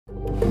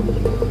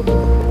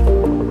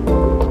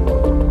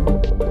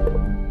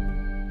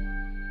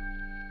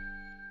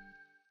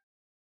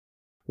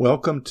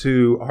Welcome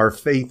to our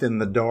Faith in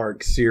the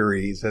Dark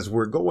series as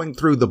we're going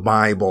through the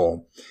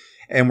Bible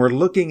and we're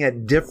looking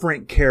at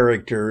different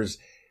characters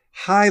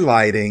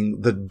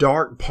highlighting the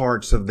dark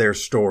parts of their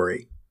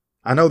story.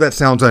 I know that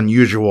sounds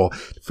unusual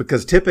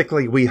because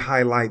typically we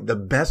highlight the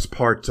best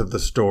parts of the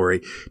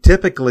story.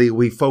 Typically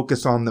we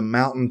focus on the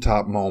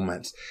mountaintop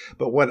moments.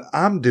 But what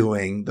I'm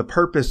doing, the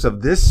purpose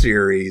of this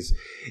series,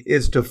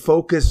 is to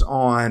focus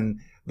on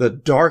the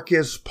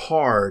darkest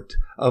part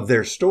of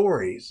their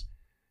stories.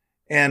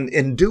 And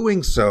in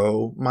doing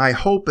so, my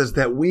hope is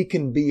that we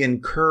can be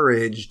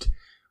encouraged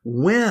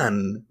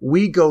when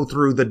we go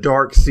through the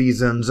dark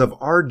seasons of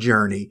our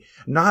journey,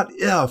 not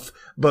if,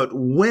 but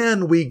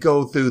when we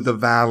go through the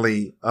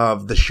valley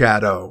of the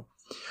shadow.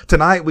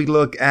 Tonight we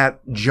look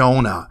at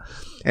Jonah,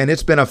 and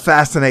it's been a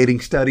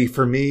fascinating study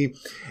for me,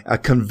 a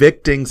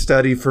convicting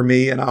study for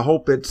me, and I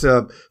hope it's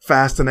a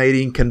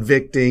fascinating,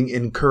 convicting,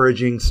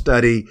 encouraging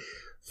study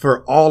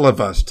for all of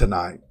us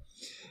tonight.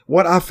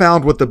 What I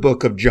found with the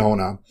book of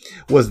Jonah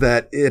was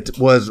that it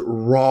was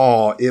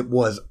raw, it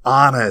was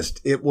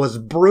honest, it was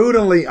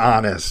brutally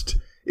honest.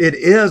 It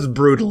is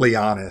brutally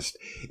honest.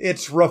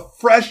 It's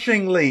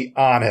refreshingly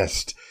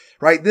honest,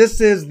 right?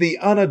 This is the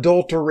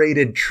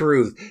unadulterated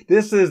truth.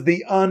 This is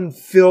the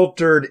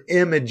unfiltered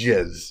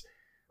images,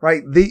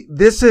 right?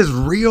 This is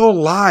real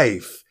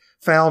life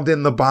found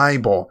in the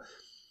Bible.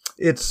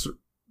 It's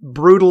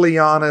brutally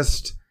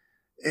honest.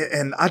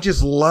 And I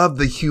just love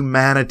the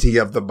humanity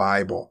of the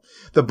Bible.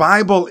 The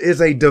Bible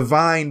is a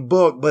divine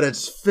book, but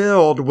it's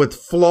filled with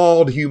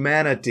flawed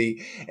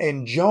humanity.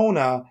 And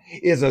Jonah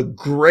is a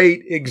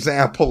great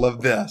example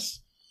of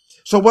this.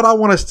 So what I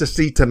want us to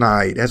see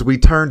tonight as we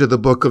turn to the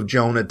book of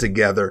Jonah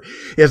together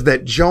is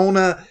that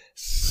Jonah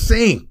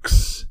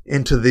sinks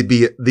into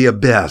the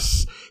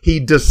abyss. He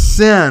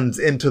descends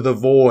into the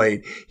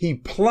void. He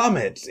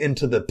plummets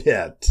into the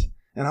pit.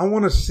 And I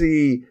want to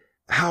see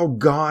how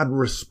God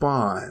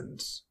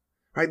responds,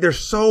 right? There's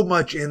so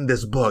much in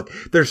this book.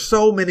 There's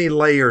so many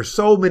layers,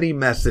 so many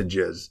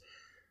messages,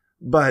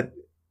 but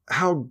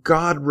how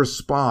God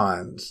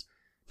responds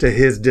to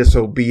his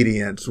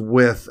disobedience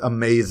with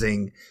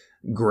amazing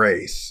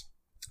grace.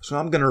 So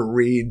I'm going to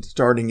read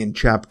starting in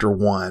chapter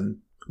 1.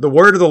 The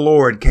word of the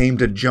Lord came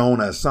to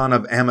Jonah, son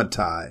of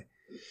Amittai.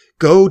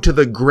 Go to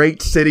the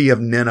great city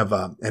of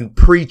Nineveh and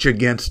preach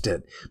against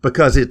it,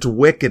 because its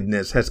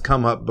wickedness has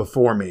come up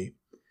before me.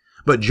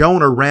 But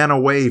Jonah ran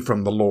away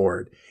from the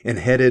Lord and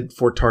headed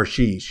for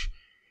Tarshish.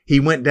 He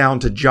went down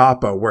to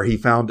Joppa, where he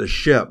found a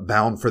ship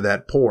bound for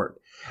that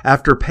port.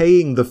 After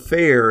paying the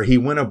fare, he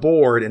went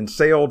aboard and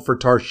sailed for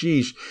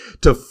Tarshish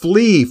to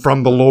flee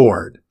from the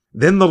Lord.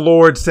 Then the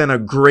Lord sent a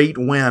great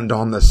wind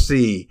on the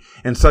sea,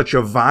 and such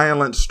a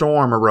violent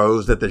storm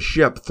arose that the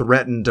ship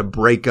threatened to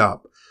break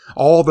up.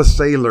 All the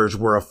sailors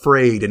were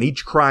afraid, and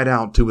each cried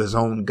out to his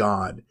own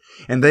God.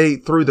 And they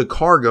threw the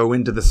cargo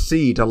into the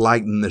sea to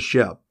lighten the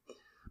ship.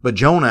 But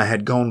Jonah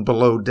had gone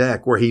below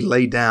deck, where he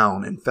lay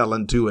down and fell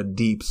into a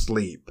deep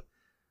sleep.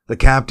 The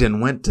captain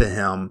went to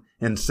him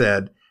and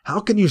said, "How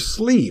can you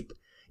sleep?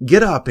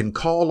 Get up and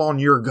call on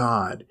your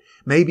God.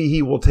 Maybe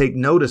he will take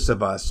notice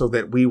of us so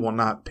that we will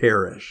not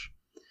perish."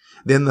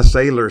 Then the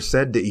sailors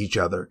said to each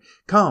other,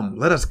 "Come,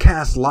 let us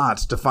cast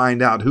lots to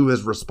find out who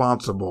is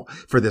responsible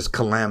for this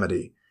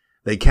calamity."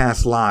 They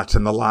cast lots,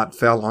 and the lot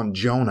fell on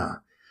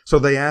Jonah. So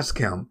they asked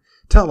him,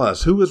 "Tell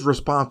us, who is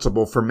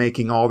responsible for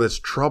making all this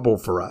trouble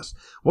for us?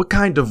 What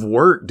kind of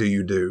work do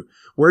you do?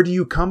 Where do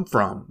you come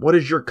from? What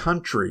is your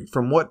country?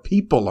 From what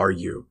people are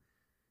you?"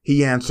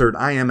 He answered,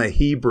 "I am a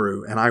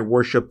Hebrew, and I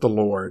worship the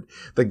Lord,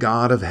 the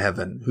God of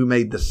heaven, who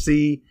made the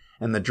sea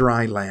and the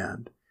dry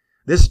land."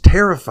 This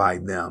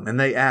terrified them, and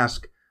they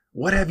asked,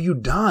 "What have you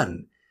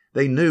done?"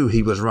 They knew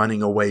he was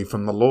running away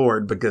from the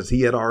Lord because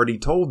he had already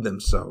told them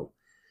so.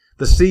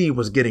 The sea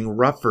was getting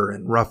rougher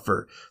and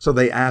rougher, so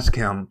they asked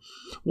him,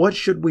 "What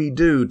should we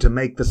do to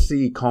make the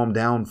sea calm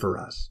down for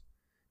us?"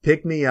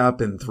 "Pick me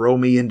up and throw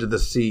me into the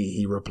sea,"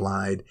 he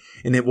replied,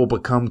 "and it will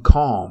become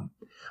calm.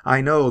 I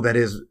know that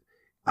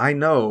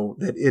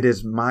it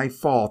is my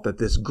fault that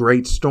this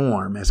great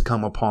storm has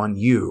come upon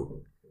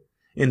you."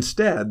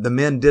 Instead, the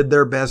men did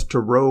their best to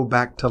row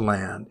back to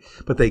land,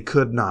 but they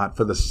could not,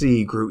 for the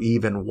sea grew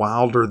even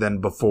wilder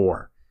than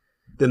before.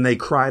 Then they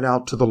cried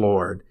out to the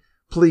Lord,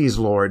 "Please,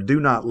 Lord, do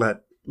not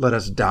let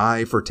us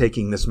die for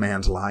taking this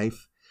man's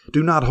life.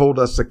 Do not hold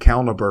us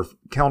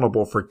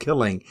accountable for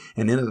killing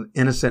an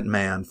innocent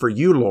man, for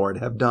you, Lord,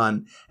 have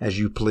done as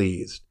you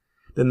pleased."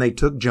 Then they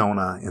took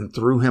Jonah and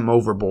threw him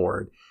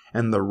overboard,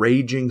 and the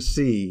raging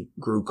sea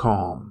grew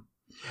calm.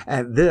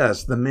 At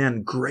this, the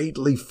men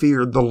greatly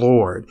feared the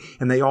Lord,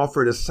 and they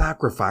offered a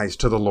sacrifice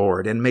to the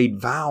Lord and made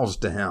vows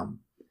to him.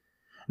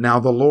 Now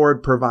the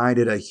Lord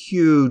provided a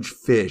huge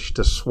fish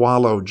to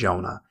swallow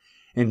Jonah,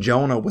 and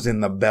Jonah was in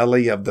the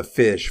belly of the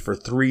fish for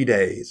 3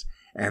 days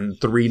and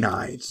 3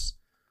 nights.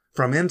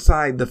 From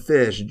inside the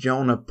fish,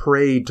 Jonah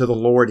prayed to the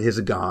Lord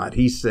his God.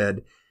 He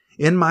said,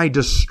 In my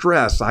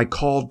distress, I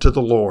called to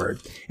the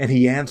Lord, and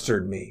he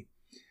answered me.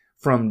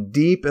 From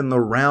deep in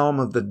the realm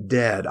of the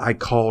dead, I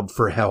called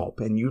for help,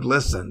 and you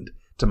listened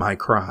to my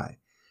cry.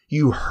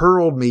 You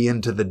hurled me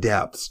into the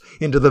depths,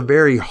 into the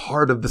very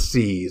heart of the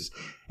seas,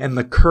 and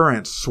the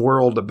currents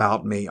swirled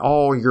about me.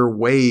 All your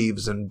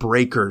waves and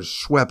breakers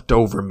swept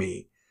over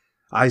me.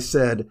 I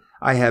said,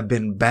 I have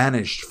been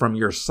banished from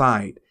your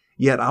sight,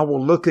 yet I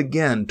will look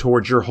again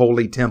towards your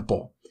holy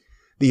temple.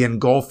 The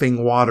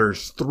engulfing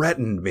waters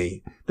threatened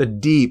me. The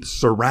deep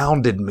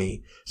surrounded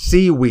me.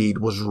 Seaweed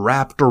was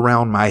wrapped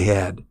around my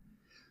head.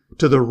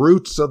 To the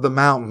roots of the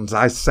mountains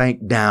I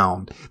sank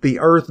down. The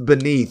earth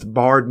beneath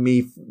barred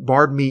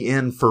me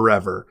in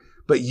forever.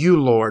 But you,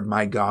 Lord,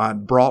 my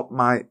God, brought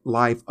my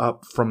life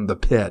up from the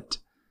pit.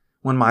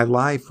 When my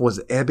life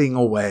was ebbing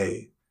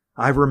away,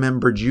 I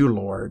remembered you,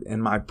 Lord,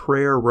 and my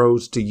prayer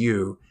rose to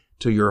you,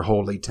 to your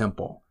holy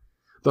temple.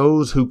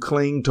 Those who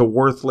cling to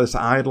worthless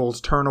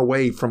idols turn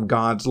away from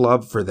God's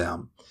love for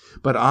them.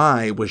 But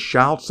I, with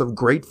shouts of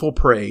grateful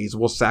praise,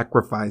 will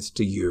sacrifice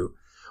to you.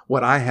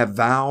 What I have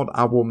vowed,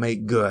 I will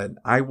make good.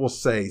 I will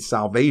say,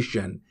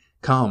 salvation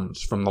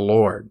comes from the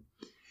Lord.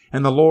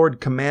 And the Lord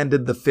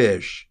commanded the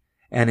fish,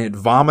 and it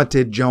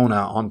vomited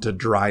Jonah onto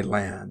dry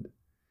land.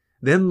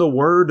 Then the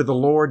word of the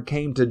Lord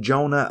came to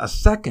Jonah a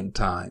second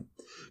time.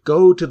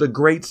 Go to the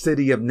great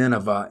city of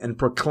Nineveh and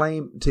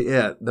proclaim to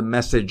it the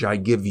message I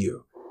give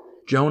you.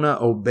 Jonah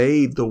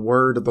obeyed the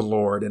word of the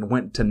Lord and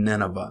went to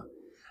Nineveh.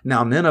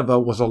 Now Nineveh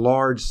was a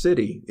large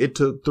city. It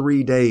took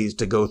 3 days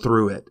to go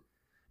through it.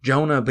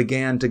 Jonah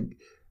began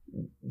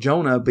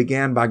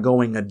by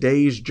going a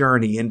day's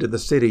journey into the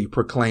city,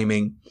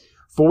 proclaiming,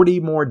 40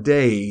 more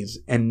days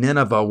and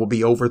Nineveh will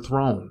be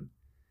overthrown.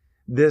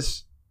 The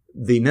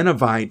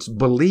Ninevites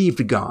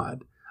believed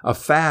God. A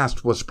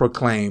fast was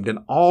proclaimed, and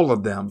all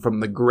of them, from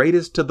the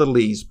greatest to the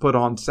least, put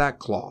on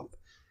sackcloth.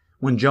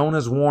 When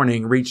Jonah's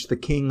warning reached the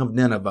king of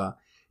Nineveh,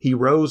 he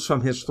rose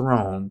from his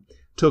throne,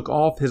 took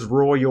off his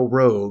royal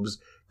robes,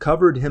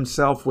 covered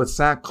himself with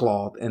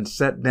sackcloth, and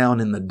sat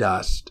down in the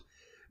dust.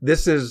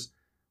 This is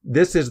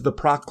the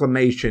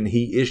proclamation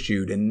he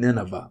issued in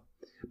Nineveh.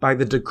 By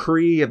the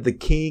decree of the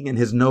king and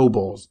his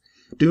nobles,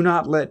 do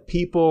not let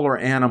people or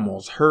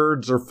animals,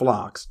 herds or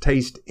flocks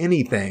taste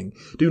anything.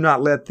 Do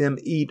not let them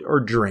eat or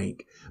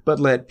drink, but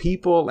let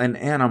people and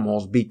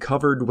animals be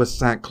covered with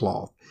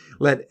sackcloth.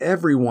 Let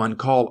everyone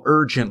call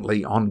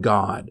urgently on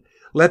God.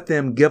 Let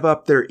them give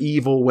up their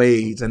evil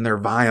ways and their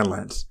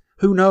violence.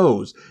 Who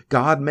knows?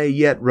 God may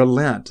yet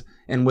relent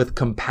and with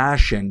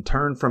compassion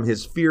turn from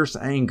his fierce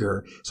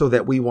anger so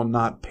that we will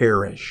not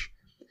perish.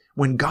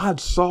 When God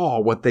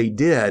saw what they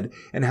did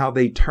and how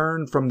they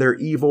turned from their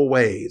evil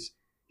ways,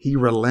 he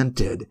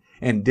relented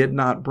and did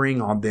not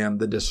bring on them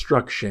the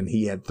destruction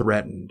he had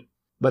threatened.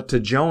 But to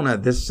Jonah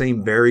this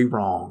seemed very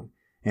wrong,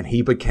 and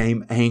he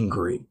became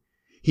angry.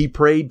 He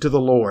prayed to the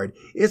Lord,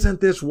 "Isn't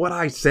this what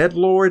I said,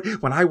 Lord,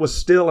 when I was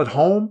still at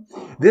home?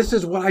 This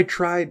is what I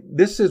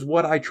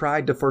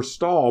tried to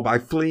forestall by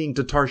fleeing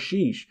to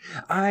Tarshish.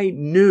 I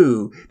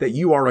knew that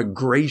you are a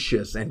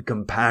gracious and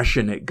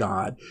compassionate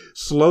God,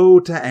 slow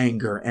to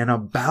anger and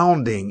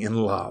abounding in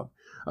love,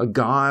 a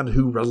God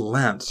who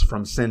relents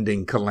from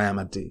sending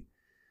calamity.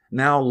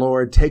 Now,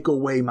 Lord, take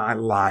away my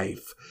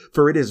life,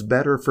 for it is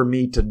better for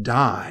me to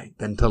die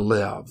than to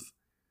live."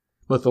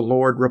 But the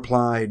Lord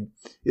replied,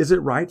 "Is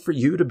it right for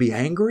you to be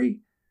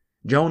angry?"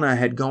 Jonah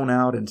had gone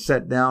out and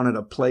sat down at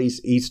a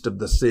place east of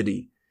the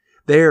city.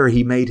 There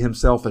he made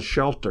himself a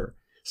shelter,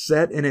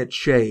 sat in its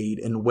shade,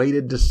 and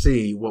waited to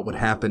see what would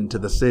happen to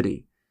the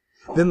city.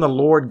 Then the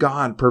Lord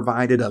God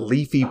provided a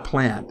leafy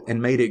plant and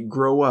made it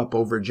grow up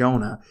over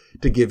Jonah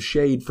to give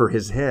shade for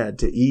his head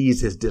to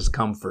ease his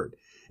discomfort.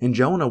 And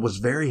Jonah was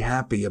very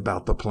happy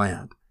about the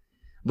plant.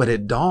 But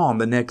at dawn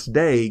the next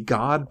day,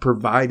 God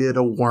provided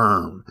a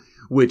worm,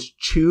 which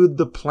chewed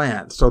the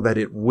plant so that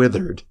it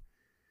withered.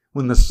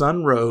 When the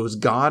sun rose,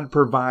 God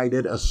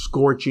provided a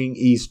scorching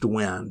east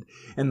wind,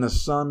 and the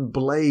sun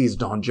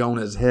blazed on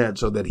Jonah's head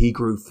so that he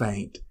grew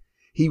faint.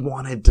 He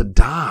wanted to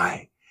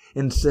die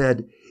and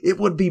said, "It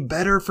would be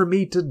better for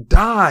me to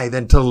die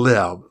than to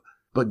live."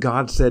 But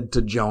God said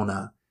to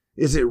Jonah,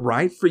 "Is it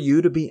right for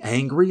you to be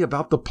angry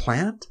about the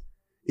plant?"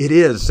 "It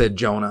is," said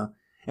Jonah,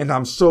 "and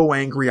I'm so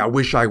angry I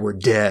wish I were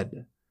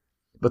dead."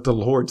 But the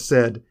Lord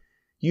said,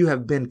 "You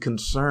have been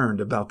concerned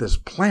about this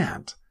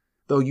plant,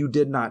 though you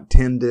did not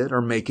tend it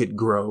or make it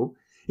grow.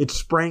 It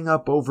sprang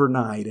up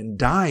overnight and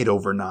died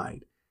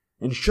overnight.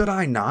 And should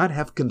I not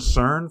have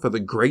concern for the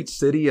great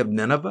city of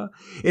Nineveh,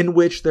 in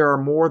which there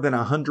are more than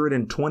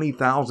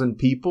 120,000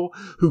 people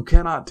who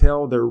cannot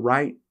tell their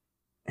right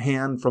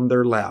hand from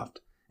their left,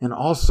 and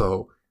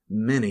also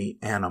many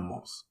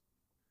animals?"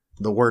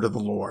 The word of the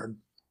Lord.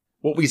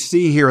 What we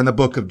see here in the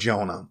book of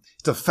Jonah,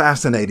 it's a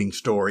fascinating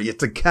story.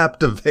 It's a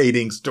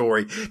captivating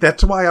story.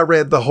 That's why I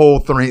read the whole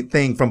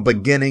thing from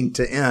beginning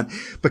to end,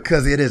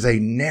 because it is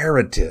a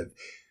narrative.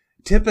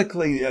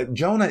 Typically,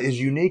 Jonah is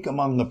unique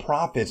among the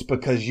prophets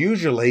because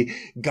usually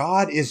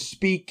God is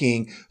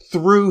speaking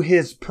through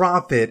his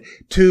prophet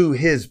to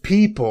his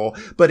people.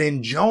 But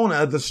in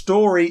Jonah, the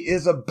story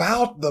is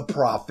about the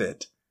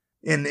prophet.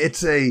 And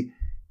it's a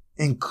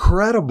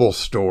incredible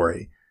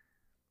story.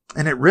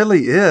 And it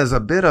really is a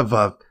bit of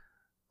a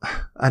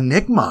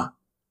enigma,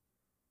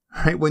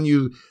 right? When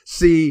you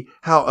see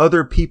how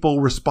other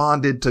people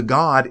responded to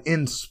God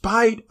in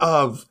spite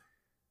of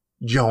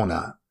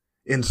Jonah.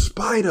 In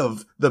spite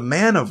of the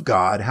man of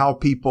God, how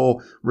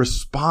people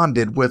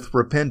responded with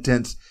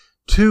repentance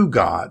to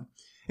God.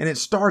 And it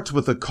starts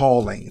with a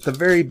calling at the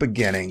very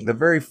beginning, the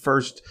very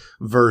first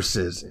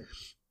verses.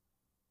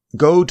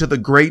 Go to the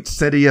great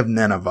city of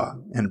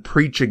Nineveh and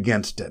preach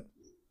against it.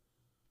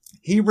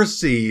 He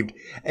received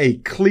a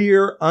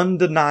clear,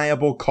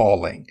 undeniable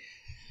calling.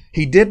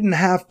 He didn't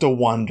have to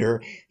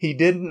wonder. He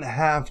didn't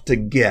have to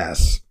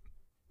guess.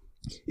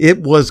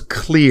 It was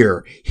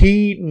clear.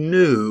 He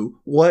knew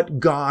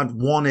what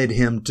God wanted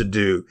him to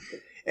do.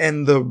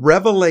 And the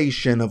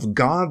revelation of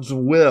God's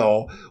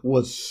will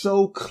was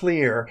so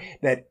clear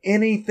that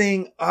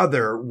anything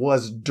other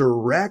was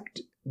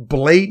direct,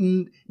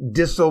 blatant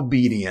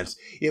disobedience.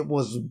 It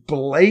was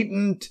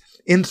blatant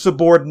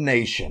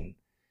insubordination,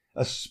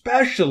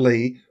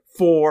 especially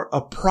for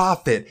a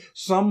prophet,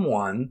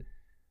 someone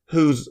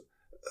whose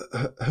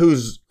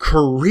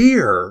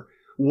career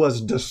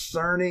was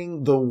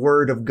discerning the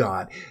word of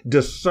God,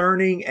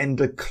 discerning and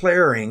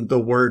declaring the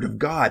word of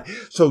God.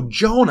 So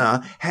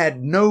Jonah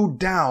had no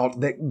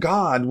doubt that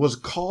God was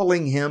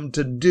calling him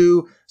to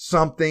do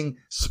something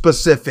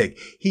specific.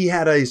 He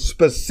had a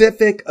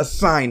specific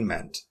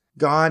assignment.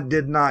 God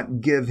did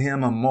not give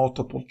him a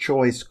multiple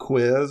choice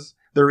quiz.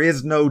 There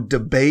is no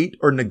debate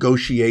or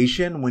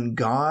negotiation when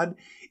God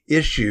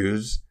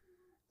issues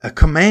a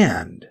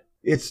command.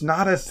 It's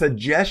not a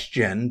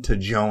suggestion to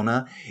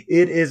Jonah.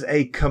 It is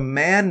a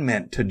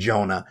commandment to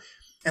Jonah.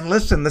 And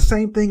listen, the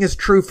same thing is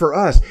true for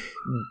us.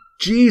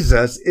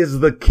 Jesus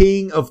is the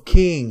King of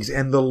Kings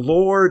and the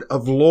Lord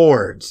of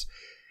Lords.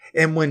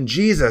 And when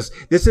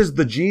this is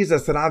the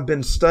Jesus that I've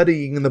been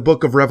studying in the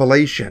book of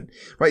Revelation,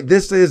 right?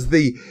 This is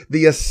the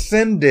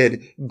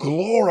ascended,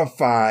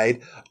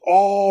 glorified,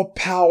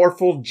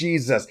 all-powerful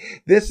Jesus.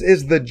 This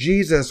is the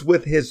Jesus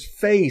with his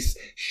face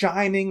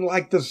shining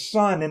like the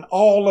sun in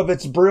all of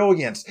its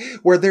brilliance,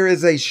 where there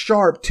is a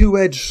sharp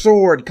two-edged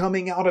sword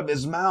coming out of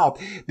his mouth.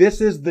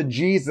 This is the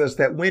Jesus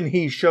that when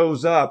he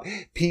shows up,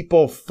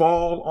 people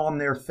fall on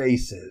their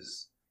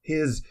faces.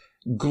 His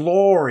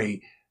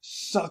glory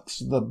sucks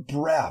the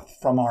breath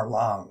from our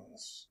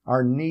lungs.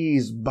 Our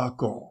knees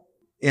buckle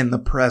in the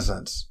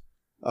presence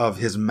of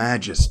his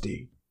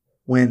majesty.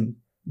 When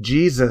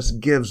Jesus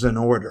gives an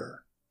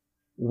order,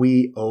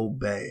 we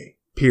obey,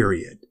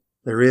 period.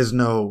 There is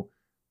no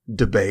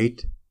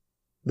debate.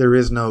 There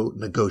is no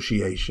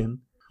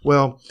negotiation.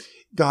 Well,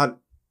 God,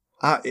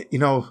 if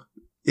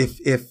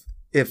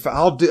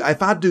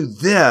I do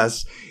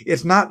this,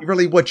 it's not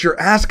really what you're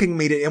asking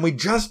me to, and we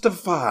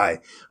justify,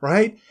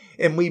 right?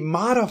 And we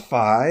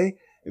modify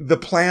the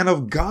plan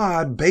of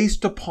God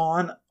based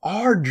upon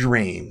our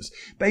dreams,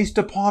 based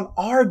upon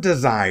our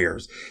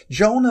desires.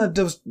 Jonah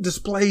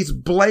displays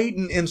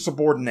blatant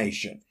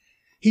insubordination.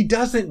 He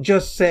doesn't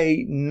just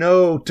say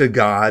no to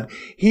God.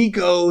 He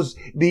goes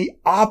the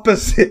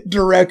opposite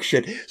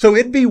direction. So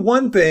it'd be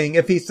one thing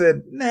if he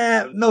said,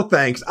 nah, no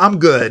thanks, I'm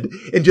good,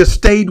 and just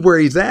stayed where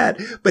he's at.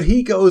 But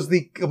he goes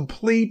the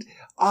complete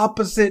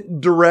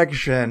opposite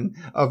direction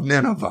of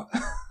Nineveh.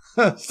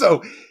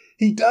 So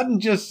he doesn't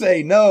just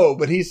say no,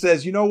 but he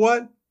says, you know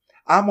what?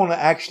 I'm going to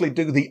actually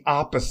do the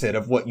opposite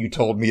of what you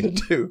told me to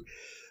do.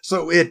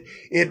 So it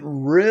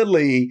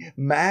really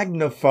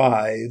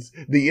magnifies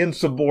the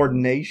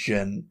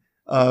insubordination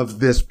of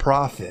this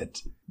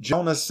prophet.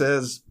 Jonah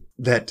says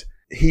that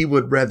he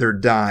would rather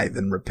die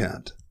than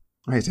repent.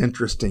 It's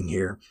interesting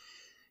here.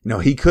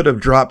 He could have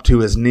dropped to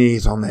his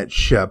knees on that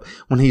ship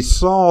when he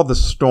saw the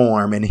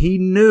storm and he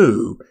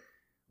knew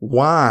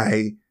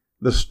why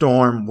the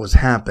storm was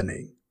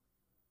happening.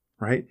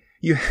 Right?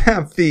 You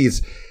have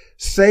these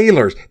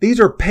sailors. These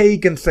are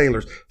pagan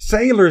sailors.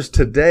 Sailors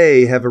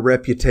today have a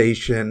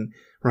reputation,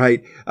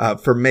 right,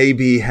 for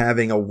maybe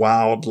having a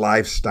wild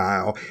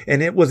lifestyle.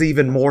 And it was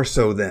even more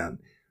so then,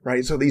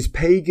 right? So these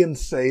pagan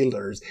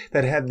sailors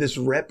that have this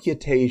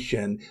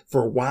reputation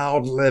for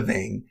wild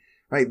living,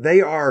 right?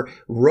 They are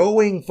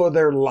rowing for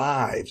their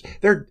lives.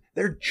 They're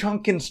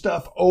chunking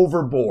stuff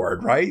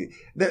overboard, right?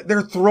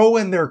 They're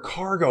throwing their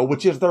cargo,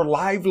 which is their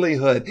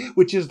livelihood,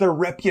 which is their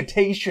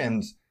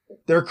reputations,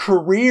 their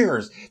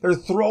careers. They're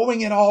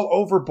throwing it all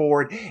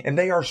overboard and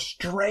they are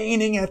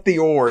straining at the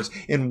oars.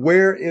 And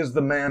where is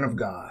the man of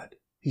God?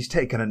 He's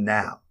taking a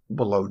nap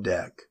below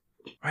deck,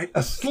 right?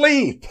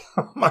 Asleep.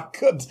 Oh my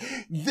goodness.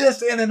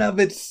 This in and of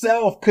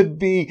itself could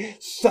be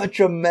such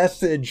a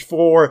message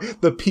for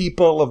the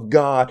people of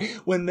God.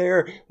 When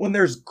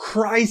there's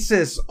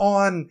crisis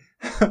on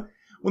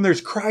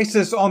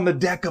the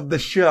deck of the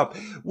ship,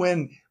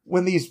 when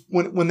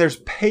when there's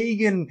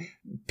pagan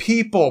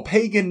people,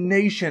 pagan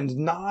nations,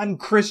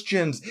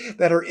 non-Christians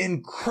that are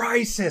in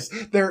crisis,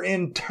 they're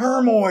in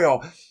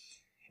turmoil,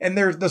 and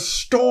the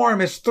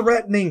storm is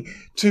threatening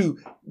to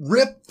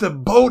rip the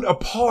boat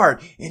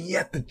apart, and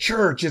yet the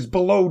church is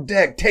below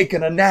deck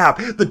taking a nap.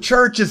 The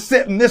church is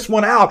sitting this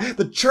one out.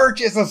 The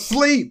church is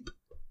asleep.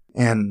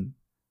 And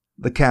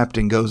the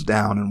captain goes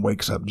down and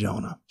wakes up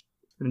Jonah.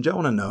 And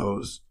Jonah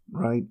knows,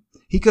 right?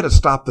 He could have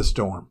stopped the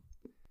storm.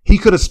 He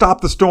could have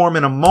stopped the storm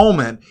in a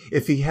moment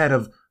if he had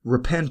have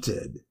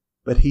repented,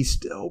 but he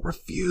still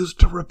refused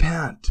to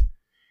repent,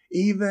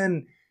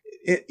 even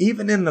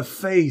in the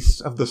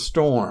face of the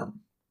storm.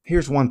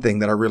 Here's one thing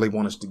that I really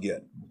want us to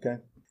get, okay?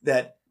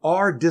 That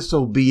our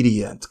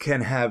disobedience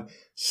can have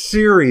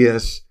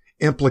serious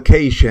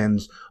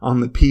implications on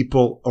the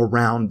people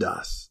around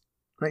us,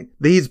 right?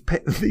 These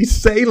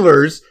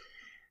sailors,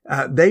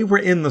 they were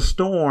in the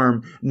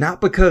storm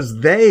not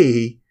because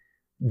they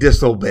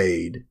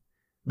disobeyed,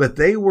 but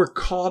they were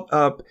caught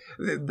up.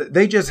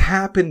 They just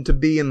happened to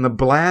be in the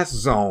blast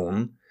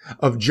zone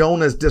of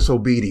Jonah's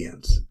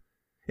disobedience.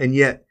 And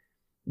yet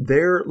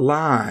their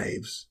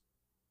lives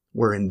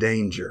were in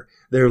danger.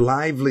 Their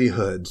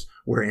livelihoods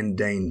were in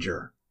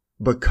danger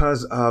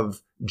because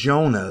of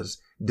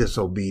Jonah's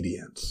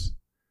disobedience.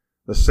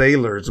 The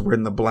sailors were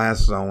in the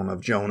blast zone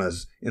of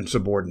Jonah's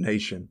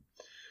insubordination.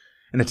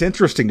 And it's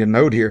interesting to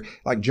note here,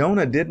 like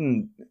Jonah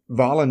didn't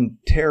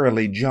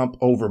voluntarily jump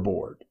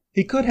overboard.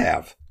 He could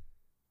have,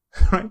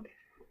 right?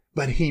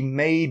 But he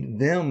made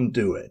them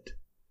do it,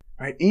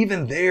 right?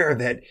 Even there,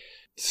 that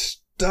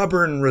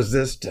stubborn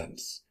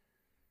resistance.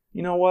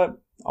 You know what?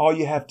 All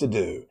you have to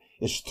do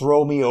is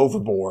throw me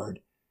overboard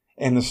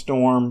and the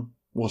storm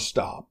will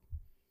stop.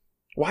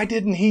 Why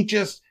didn't he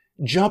just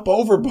jump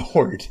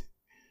overboard?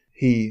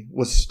 He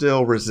was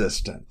still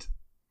resistant.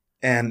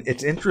 And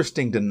it's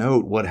interesting to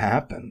note what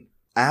happened.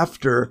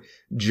 After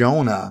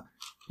Jonah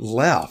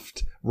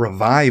left,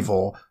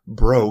 revival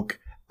broke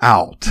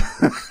out.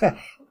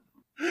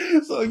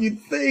 So you'd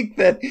think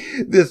that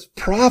this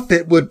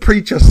prophet would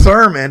preach a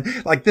sermon,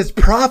 like this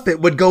prophet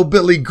would go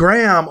Billy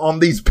Graham on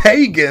these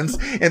pagans,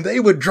 and they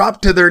would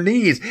drop to their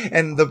knees,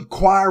 and the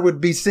choir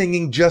would be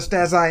singing, just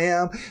as I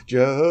am,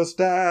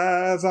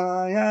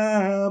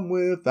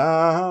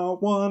 without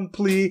one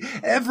plea.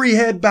 Every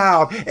head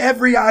bowed,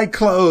 every eye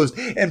closed,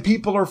 and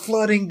people are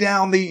flooding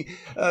down the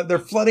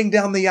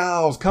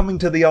aisles, coming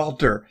to the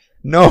altar.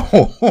 No,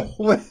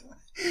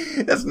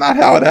 that's not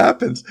how it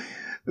happens.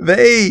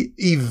 They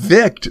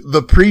evict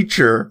the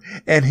preacher,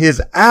 and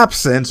his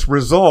absence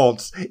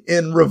results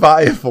in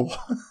revival.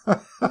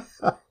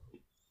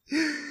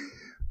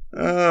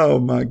 Oh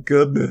my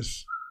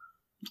goodness.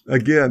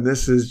 Again,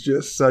 this is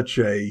just such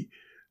a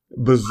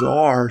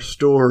bizarre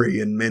story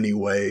in many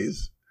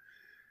ways.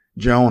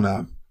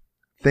 Jonah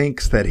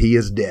thinks that he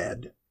is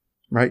dead,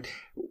 right?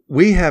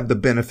 We have the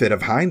benefit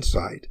of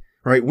hindsight,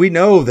 right? We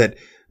know that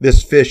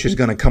this fish is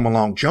going to come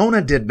along.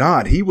 Jonah did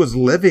not. He was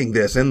living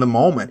this in the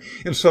moment.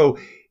 And so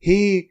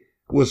he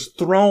was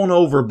thrown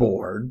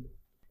overboard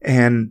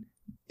and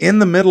in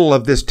the middle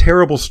of this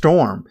terrible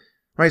storm,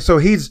 right? So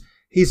he's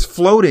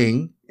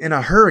floating in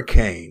a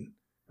hurricane,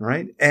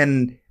 right?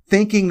 And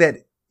thinking that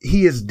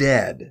he is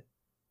dead.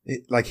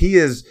 Like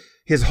his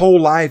whole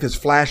life is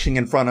flashing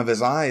in front of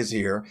his eyes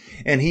here.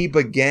 And he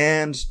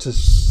begins to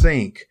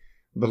sink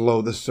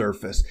below the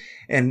surface.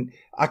 And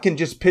I can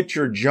just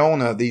picture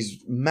Jonah,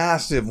 these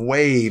massive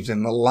waves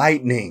and the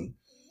lightning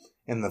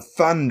and the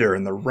thunder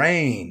and the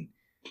rain,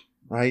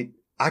 right?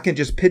 I can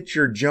just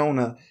picture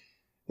Jonah.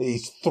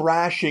 He's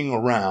thrashing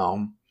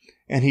around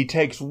and he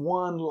takes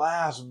one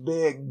last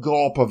big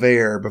gulp of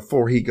air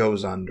before he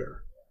goes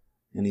under.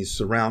 And he's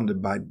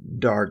surrounded by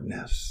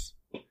darkness.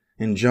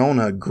 And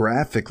Jonah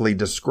graphically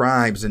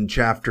describes in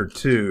chapter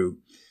 2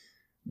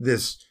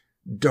 this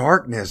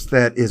darkness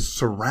that is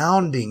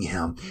surrounding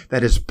him,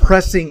 that is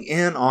pressing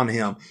in on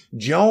him.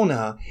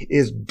 Jonah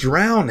is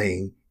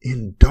drowning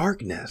in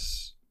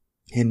darkness.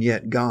 And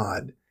yet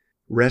God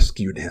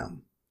rescued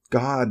him.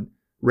 God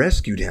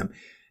rescued him.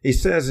 He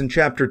says in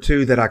chapter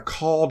 2 that I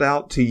called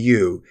out to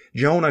you.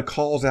 Jonah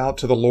calls out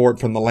to the Lord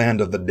from the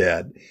land of the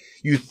dead.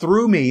 You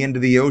threw me into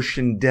the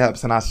ocean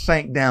depths and I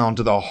sank down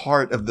to the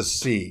heart of the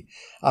sea.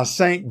 I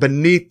sank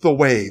beneath the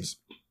waves.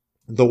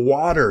 The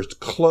waters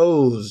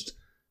closed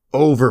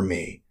over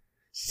me.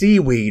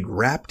 Seaweed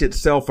wrapped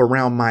itself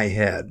around my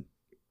head.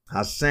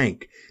 I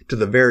sank to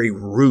the very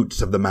roots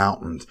of the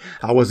mountains.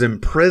 I was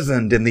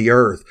imprisoned in the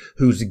earth,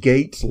 whose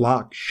gates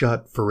locked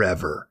shut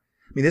forever.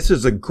 I mean, this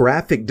is a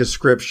graphic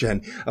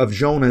description of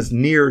Jonah's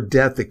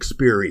near-death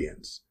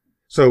experience.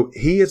 So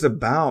he is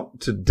about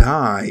to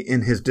die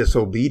in his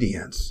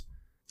disobedience,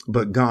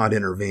 but God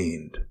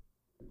intervened.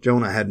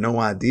 Jonah had no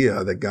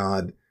idea that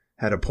God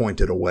had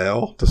appointed a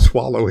whale to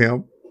swallow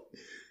him.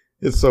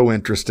 It's so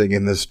interesting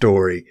in this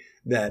story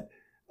that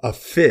a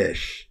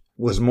fish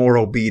was more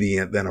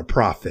obedient than a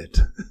prophet.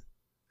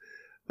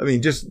 I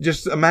mean,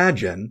 just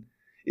imagine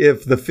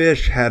if the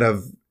fish had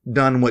have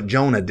done what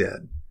Jonah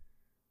did,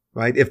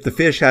 right? If the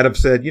fish had have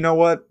said, you know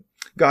what?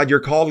 God, you're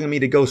calling me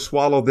to go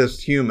swallow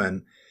this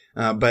human,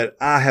 but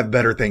I have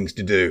better things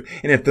to do.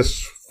 And if the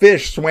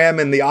fish swam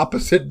in the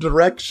opposite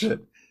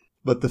direction,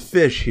 but the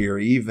fish here,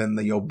 even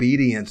the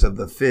obedience of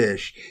the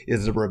fish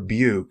is a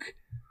rebuke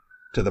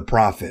to the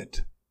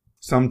prophet.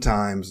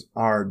 Sometimes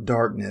our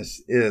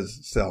darkness is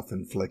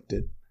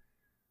self-inflicted.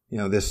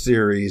 This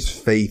series,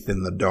 Faith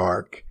in the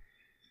Dark.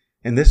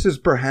 And this is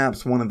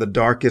perhaps one of the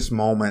darkest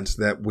moments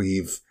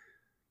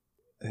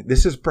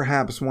this is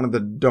perhaps one of the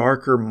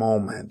darker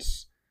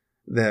moments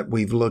that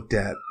we've looked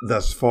at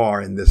thus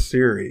far in this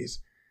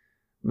series.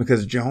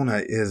 Because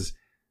Jonah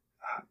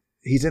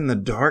he's in the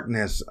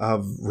darkness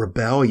of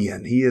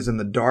rebellion. He is in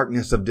the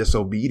darkness of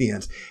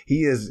disobedience.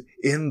 He is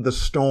in the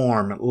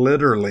storm,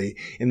 literally,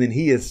 and then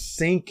he is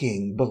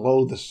sinking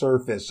below the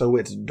surface. So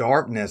it's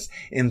darkness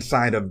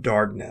inside of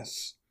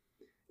darkness.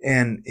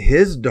 And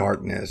his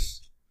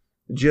darkness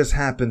just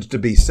happens to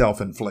be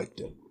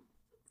self-inflicted.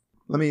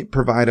 Let me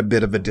provide a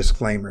bit of a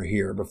disclaimer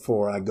here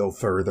before I go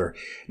further.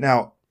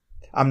 Now,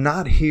 I'm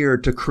not here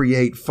to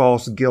create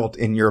false guilt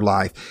in your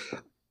life.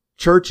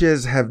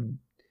 Churches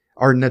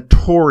are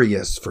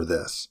notorious for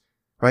this,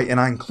 right? And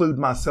I include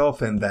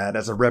myself in that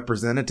as a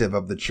representative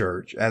of the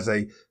church, as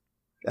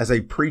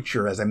a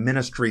preacher, as a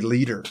ministry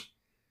leader.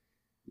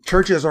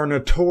 Churches are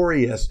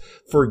notorious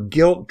for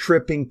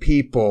guilt-tripping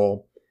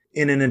people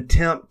in an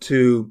attempt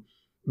to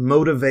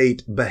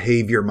motivate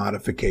behavior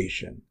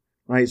modification,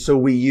 right? So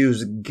we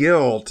use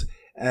guilt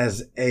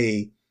as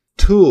a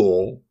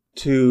tool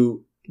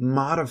to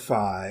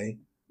modify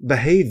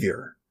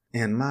behavior.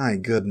 And my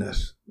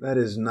goodness, that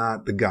is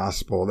not the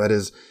gospel. That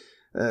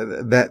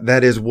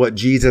is what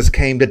Jesus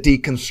came to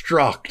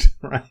deconstruct,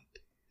 right?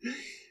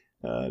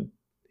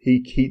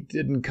 He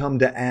didn't come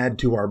to add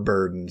to our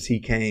burdens. He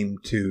came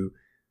to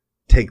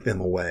take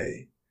them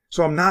away.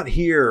 So I'm not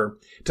here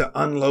to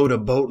unload a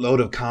boatload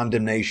of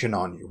condemnation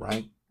on you,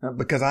 right?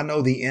 Because I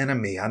know the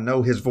enemy. I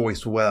know his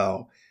voice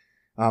well.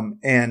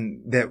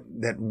 And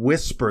that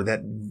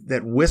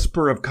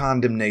whisper of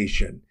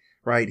condemnation,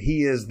 right?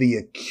 He is the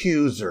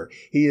accuser.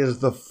 He is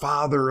the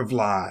father of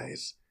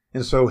lies.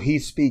 And so he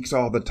speaks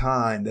all the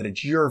time that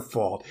it's your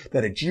fault,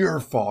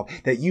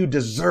 that you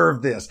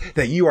deserve this,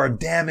 that you are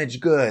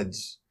damaged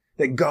goods,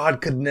 that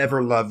God could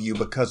never love you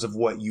because of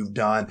what you've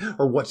done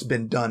or what's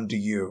been done to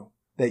you,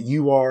 that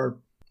you are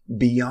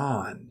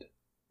beyond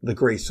the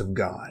grace of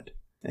God.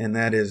 And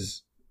that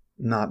is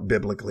not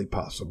biblically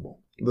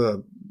possible.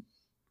 The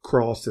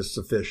cross is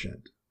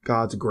sufficient.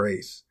 God's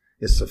grace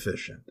is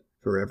sufficient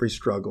for every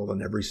struggle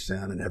and every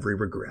sin and every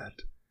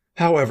regret.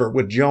 However,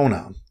 with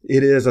Jonah,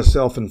 it is a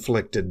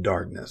self-inflicted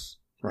darkness,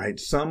 right?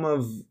 Some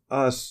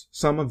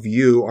of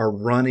you are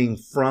running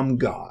from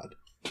God,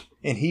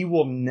 and he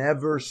will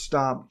never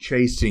stop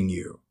chasing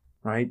you,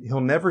 right?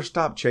 He'll never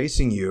stop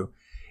chasing you.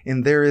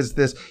 And there is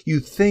this, you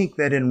think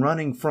that in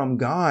running from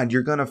God,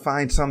 you're going to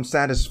find some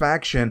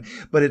satisfaction,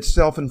 but it's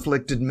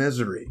self-inflicted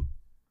misery.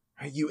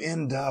 Right? You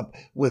end up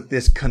with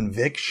this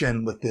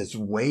conviction, with this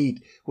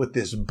weight, with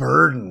this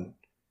burden.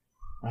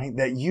 Right?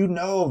 That you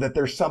know that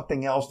there's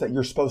something else that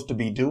you're supposed to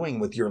be doing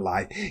with your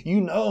life.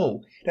 You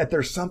know that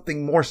there's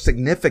something more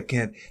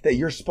significant that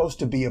you're supposed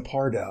to be a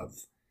part of.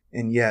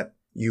 And yet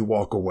you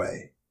walk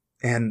away.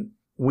 And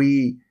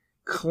we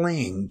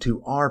cling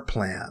to our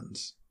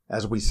plans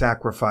as we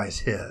sacrifice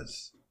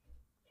his.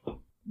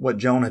 What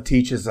Jonah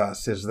teaches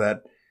us is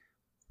that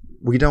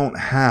we don't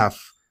have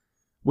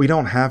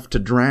to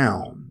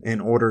drown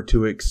in order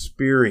to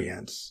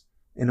experience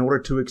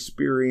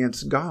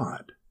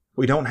God.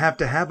 We don't have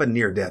to have a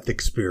near-death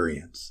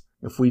experience.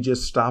 If we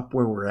just stop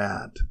where we're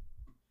at,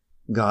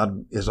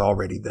 God is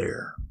already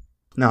there.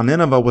 Now,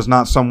 Nineveh was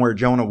not somewhere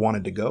Jonah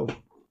wanted to go,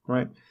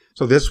 right?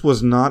 So this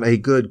was not a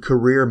good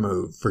career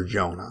move for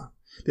Jonah.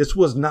 This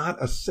was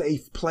not a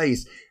safe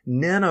place.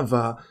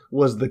 Nineveh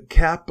was the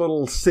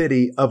capital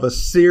city of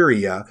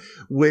Assyria,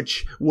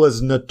 which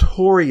was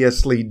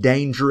notoriously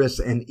dangerous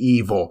and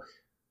evil.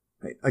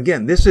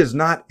 Again, this is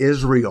not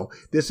Israel.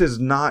 This is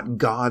not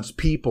God's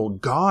people.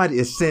 God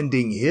is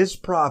sending his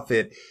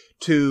prophet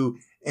to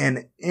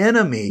an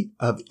enemy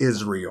of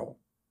Israel.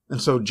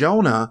 And so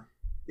Jonah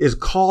is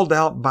called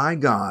out by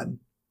God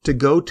to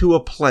go to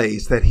a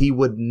place that he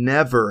would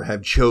never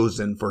have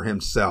chosen for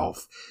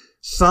himself.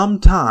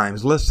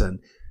 Sometimes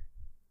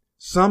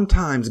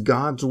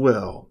God's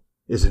will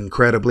is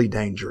incredibly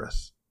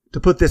dangerous. To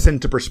put this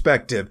into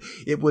perspective,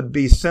 it would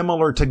be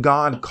similar to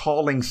God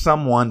calling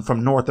someone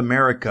from North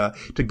America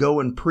to go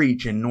and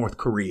preach in North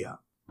Korea.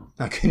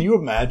 Now, can you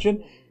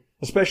imagine?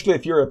 Especially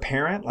if you're a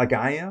parent like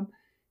I am.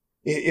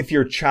 If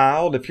your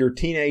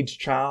teenage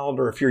child,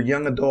 or if your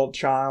young adult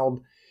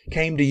child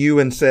came to you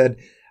and said,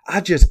 I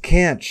just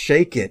can't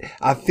shake it.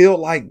 I feel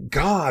like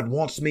God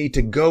wants me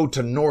to go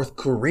to North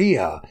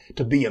Korea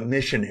to be a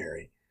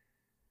missionary.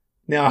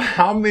 Now,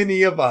 how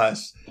many of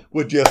us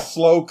would just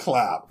slow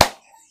clap?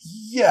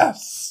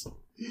 Yes.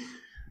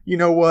 You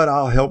know what?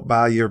 I'll help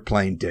buy your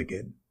plane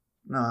ticket.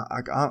 No,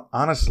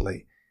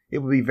 honestly, it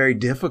would be very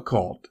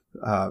difficult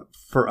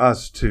for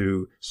us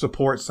to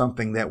support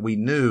something that we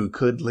knew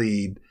could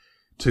lead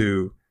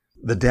to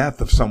the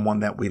death of someone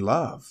that we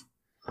love?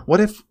 What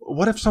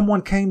if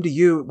someone came to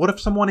you? What if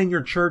someone in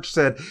your church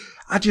said,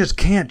 I just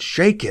can't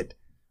shake it,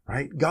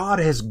 right? God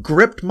has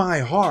gripped my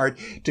heart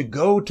to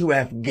go to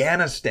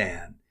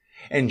Afghanistan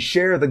and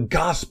share the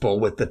gospel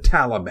with the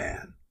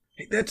Taliban.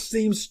 That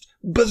seems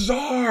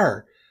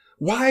bizarre.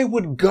 Why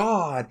would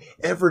God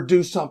ever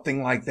do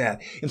something like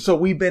that? And so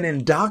we've been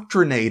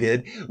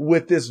indoctrinated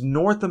with this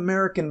North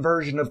American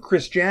version of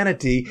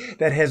Christianity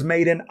that has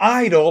made an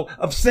idol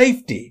of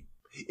safety.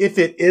 If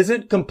it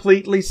isn't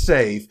completely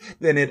safe,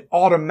 then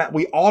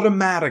we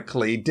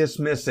automatically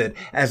dismiss it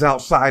as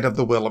outside of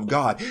the will of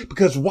God.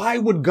 Because why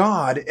would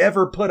God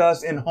ever put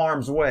us in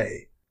harm's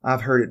way?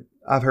 I've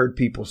heard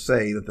people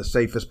say that the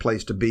safest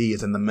place to be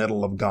is in the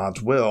middle of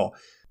God's will,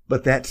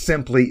 but that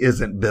simply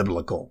isn't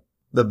biblical.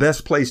 The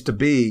best place to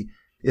be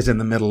is in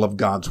the middle of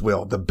God's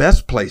will. The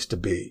best place to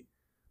be,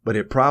 but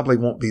it probably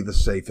won't be the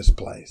safest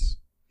place.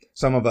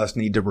 Some of us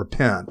need to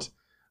repent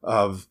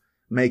of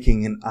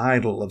making an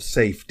idol of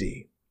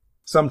safety.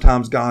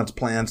 Sometimes God's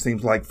plan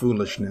seems like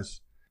foolishness.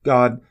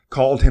 God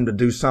called him to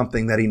do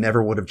something that he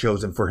never would have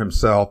chosen for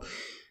himself.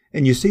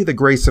 And you see the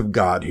grace of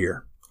God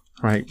here,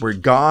 right? Where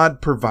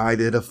God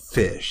provided a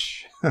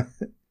fish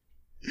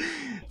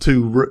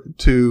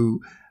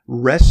to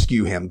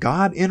rescue him.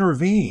 God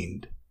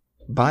intervened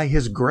by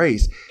his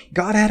grace.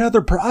 God had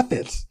other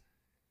prophets,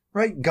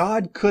 right?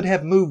 God could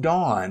have moved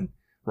on,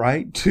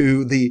 right,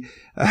 to the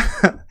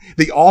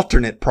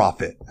alternate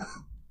prophet,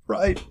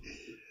 right?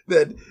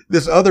 That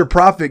this other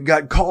prophet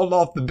got called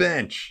off the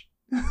bench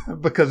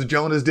because of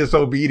Jonah's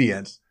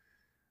disobedience.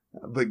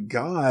 But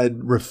God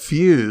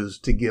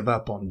refused to give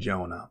up on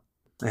Jonah.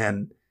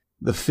 And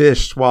the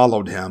fish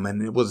swallowed him.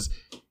 And it was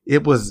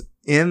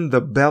in the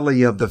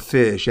belly of the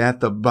fish at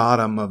the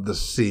bottom of the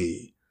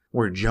sea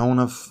where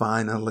Jonah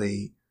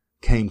finally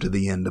came to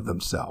the end of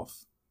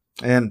himself.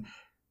 And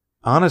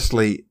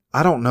honestly,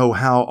 I don't know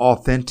how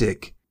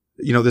authentic,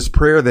 this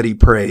prayer that he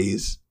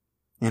prays,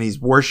 and he's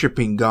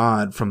worshiping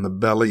God from the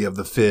belly of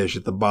the fish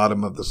at the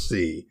bottom of the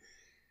sea.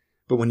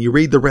 But when you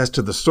read the rest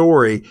of the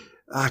story,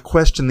 I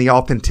question the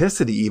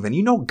authenticity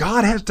even.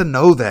 God has to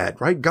know that,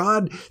 right?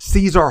 God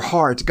sees our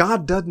hearts.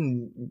 God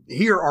doesn't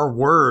hear our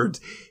words.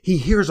 He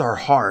hears our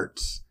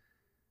hearts.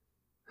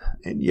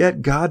 And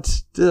yet God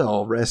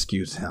still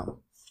rescues him.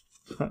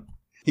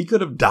 He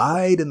could have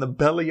died in the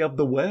belly of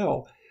the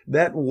well.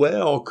 That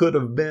well could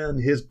have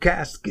been his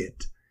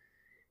casket.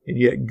 And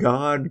yet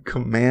God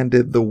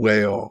commanded the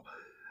whale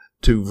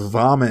to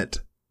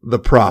vomit the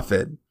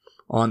prophet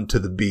onto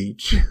the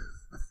beach.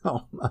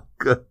 Oh my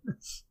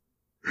goodness.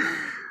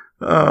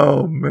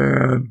 Oh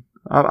man.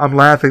 I'm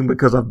laughing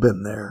because I've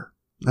been there.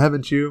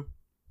 Haven't you?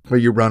 Where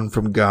you run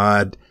from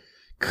God,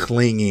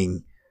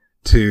 clinging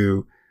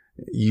to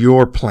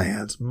your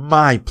plans,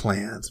 my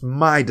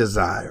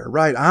desire,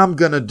 right? I'm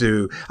going to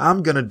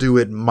do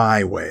it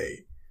my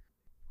way.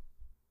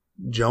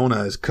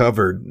 Jonah is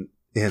covered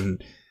in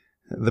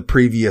the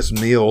previous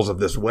meals of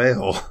this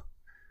whale,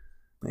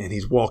 and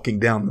he's walking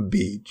down the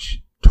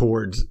beach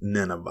towards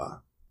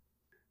Nineveh.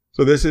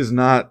 So this is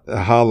not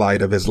a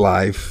highlight of his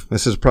life.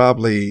 This is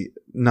probably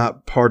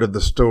not part of the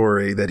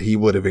story that he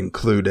would have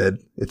included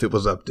if it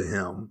was up to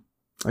him.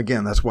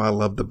 Again, that's why I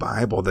love the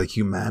Bible, the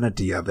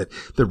humanity of it,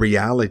 the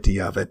reality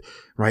of it,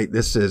 right?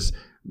 This is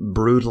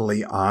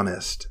brutally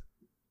honest,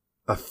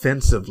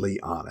 offensively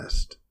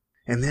honest.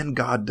 And then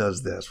God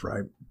does this,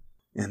 right?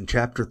 In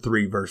chapter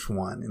 3, verse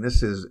 1, and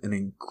this is an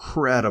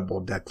incredible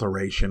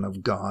declaration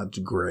of God's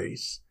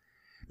grace.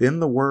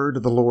 Then the word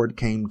of the Lord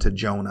came to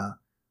Jonah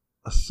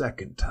a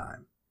second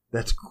time.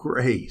 That's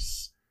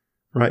grace,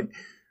 right?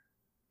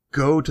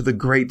 Go to the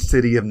great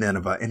city of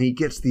Nineveh, and he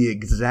gets the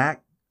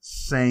exact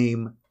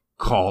same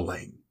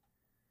calling.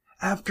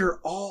 After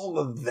all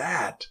of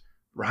that,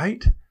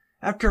 right?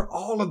 After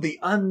all of the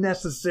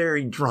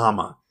unnecessary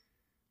drama,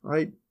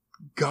 right?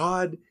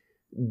 God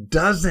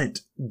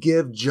doesn't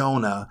give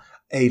Jonah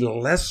a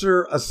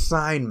lesser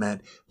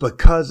assignment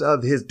because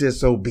of his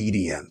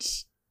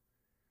disobedience,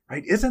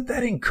 right? Isn't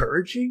that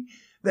encouraging?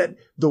 That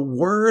the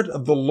word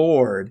of the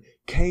Lord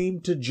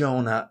came to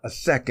Jonah a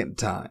second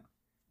time.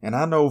 And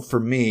I know for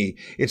me,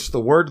 it's the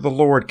word of the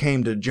Lord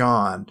came to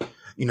John,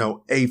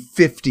 a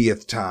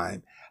 50th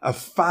time, a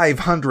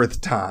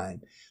 500th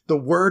time. The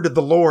word of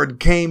the Lord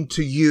came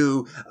to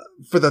you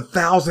for the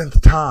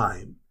 1,000th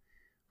time,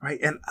 right?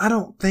 And I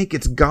don't think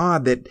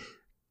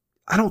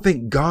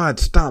God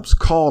stops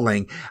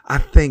calling. I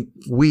think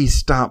we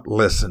stop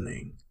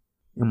listening,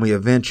 and we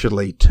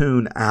eventually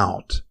tune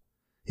out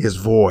his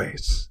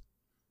voice.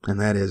 And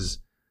that is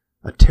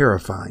a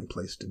terrifying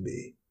place to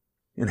be.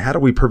 And how do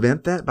we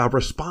prevent that? By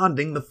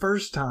responding the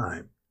first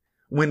time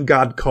when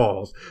God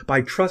calls,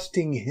 by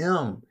trusting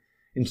him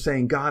and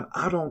saying, God,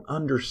 I don't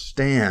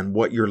understand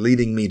what you're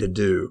leading me to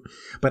do,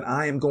 but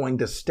I am going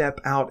to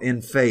step out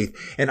in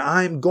faith, and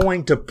I'm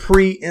going to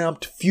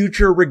preempt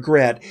future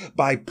regret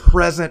by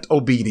present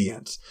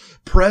obedience.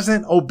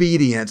 Present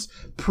obedience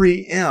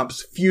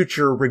preempts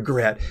future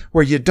regret,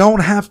 where you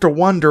don't have to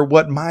wonder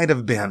what might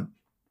have been.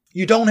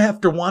 You don't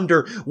have to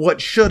wonder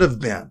what should have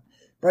been,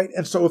 Right.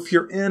 And so if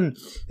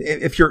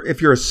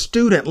you're a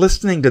student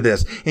listening to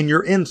this and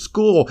you're in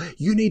school,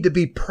 you need to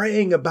be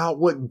praying about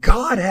what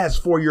God has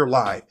for your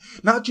life.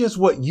 Not just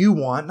what you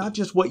want, not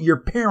just what your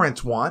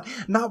parents want,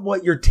 not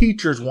what your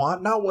teachers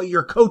want, not what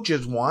your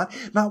coaches want,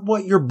 not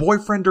what your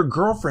boyfriend or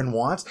girlfriend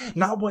wants,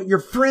 not what your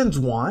friends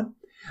want,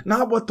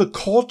 not what the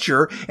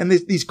culture and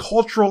these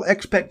cultural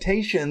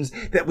expectations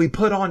that we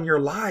put on your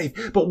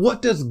life, but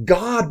what does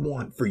God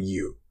want for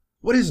you?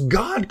 What is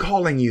God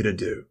calling you to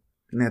do?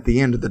 And at the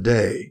end of the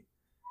day,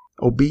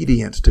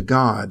 obedience to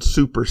God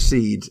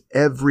supersedes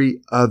every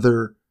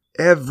other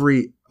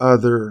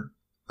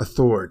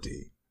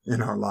authority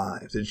in our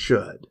lives. It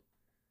should.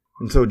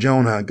 And so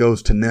Jonah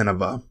goes to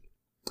Nineveh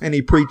and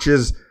he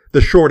preaches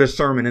the shortest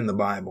sermon in the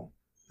Bible.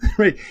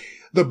 Right?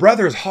 The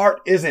brother's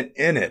heart isn't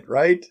in it,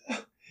 right?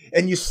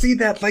 And you see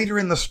that later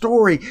in the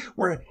story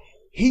where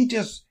he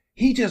just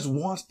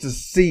wants to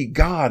see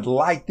God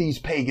light these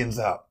pagans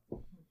up.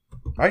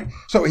 Right?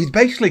 So he's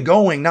basically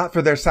going not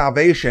for their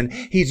salvation.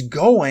 He's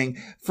going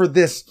for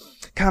this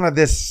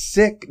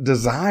sick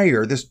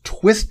desire, this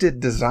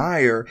twisted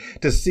desire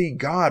to see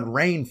God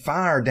rain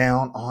fire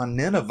down on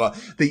Nineveh,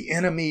 the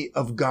enemy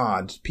of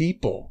God's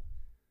people.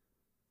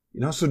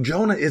 So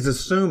Jonah is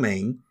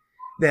assuming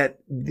that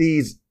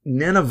these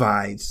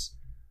Ninevites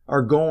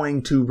are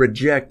going to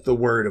reject the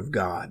word of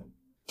God.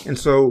 And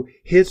so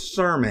his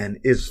sermon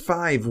is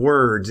 5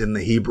 words in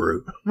the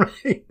Hebrew,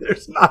 right?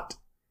 There's not...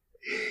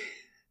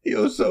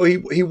 So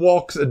he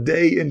walks a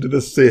day into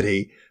the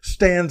city,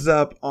 stands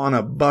up on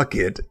a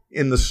bucket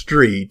in the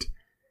street,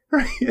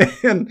 right?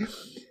 And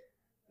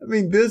I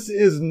mean, this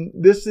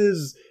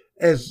is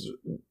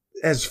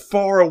as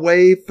far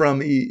away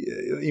from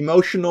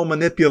emotional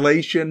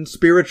manipulation,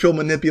 spiritual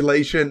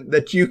manipulation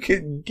that you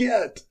can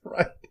get,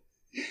 right?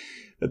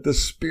 That the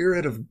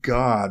Spirit of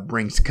God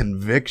brings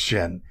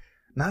conviction,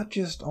 not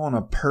just on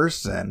a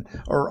person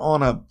or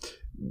on a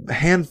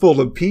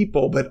handful of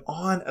people, but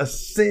on a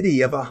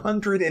city of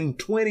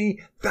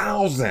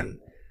 120,000.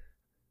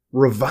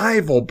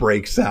 Revival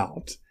breaks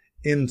out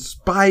in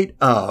spite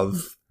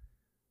of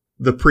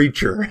the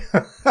preacher.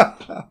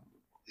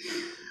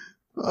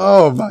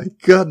 Oh my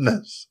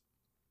goodness.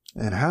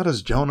 And how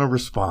does Jonah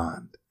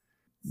respond?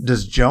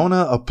 Does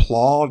Jonah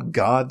applaud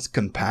God's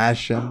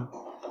compassion?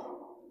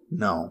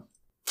 No.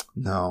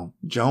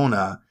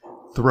 Jonah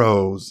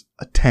throws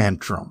a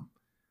tantrum.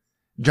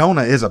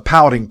 Jonah is a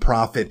pouting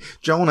prophet.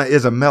 Jonah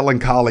is a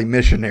melancholy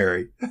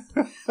missionary.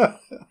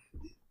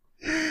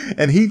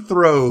 And he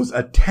throws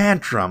a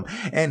tantrum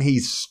and he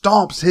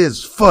stomps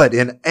his foot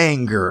in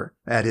anger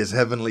at his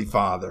heavenly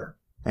Father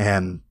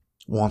and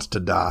wants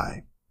to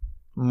die.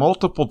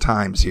 Multiple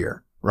times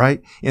here,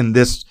 right? In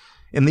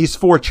these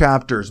 4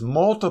 chapters,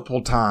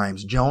 multiple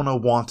times Jonah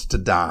wants to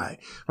die,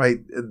 right?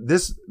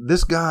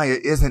 This guy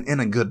isn't in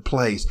a good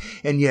place.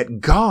 And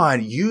yet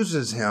God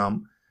uses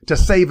him to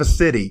save a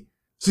city.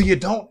 So you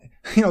don't,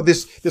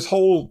 this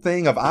whole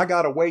thing of I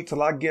gotta wait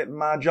till I get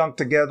my junk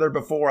together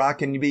before I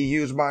can be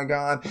used by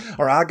God,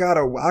 or I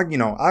gotta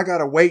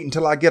wait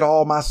until I get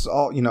I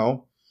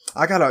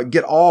gotta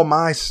get all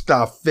my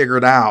stuff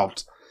figured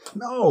out.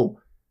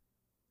 No,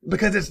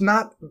 because it's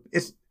not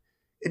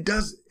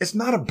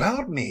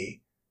about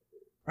me,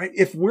 right?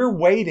 If we're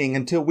waiting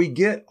until we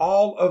get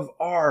all of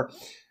our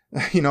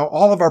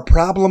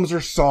problems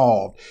are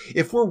solved.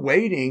 If we're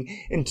waiting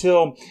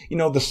until,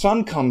 the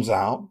sun comes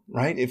out,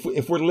 right?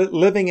 If we're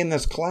living in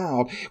this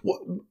cloud,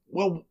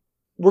 well,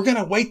 we're going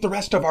to wait the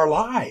rest of our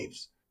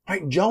lives,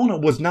 right? Jonah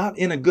was not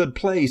in a good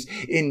place,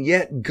 and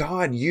yet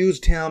God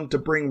used him to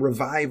bring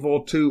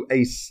revival to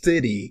a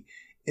city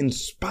in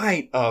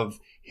spite of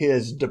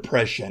his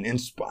depression, in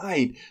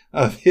spite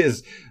of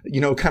his,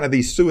 kind of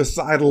these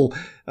suicidal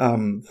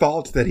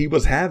thoughts that he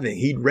was having.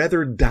 He'd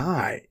rather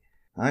die.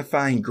 I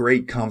find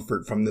great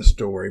comfort from this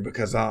story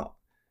because I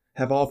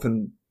have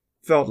often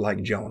felt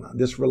like Jonah,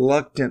 this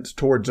reluctance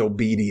towards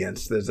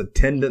obedience. There's a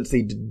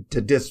tendency to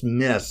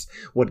dismiss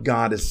what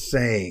God is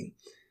saying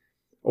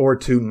or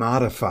to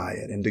modify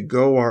it and to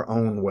go our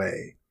own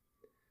way,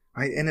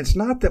 right? And it's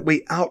not that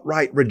we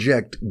outright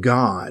reject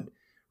God,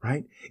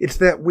 right? It's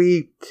that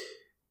we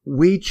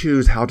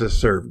choose how to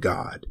serve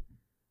God,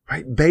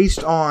 right?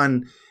 Based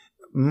on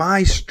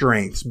my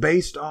strengths,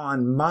 based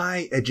on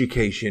my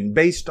education,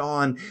 based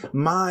on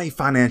my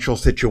financial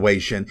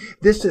situation.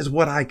 This is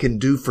what I can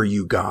do for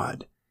you,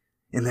 God.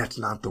 And that's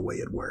not the way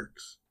it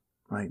works,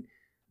 right?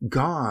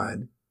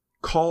 God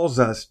calls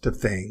us to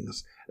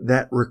things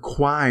that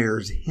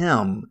requires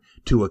Him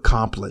to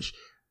accomplish.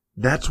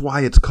 That's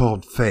why it's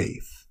called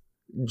faith.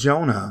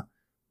 Jonah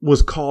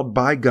was called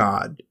by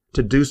God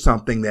to do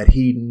something that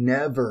he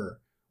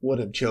never would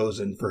have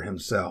chosen for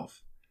himself.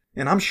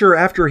 And I'm sure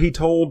after he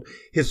told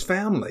his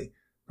family,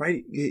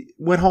 right, he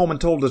went home and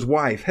told his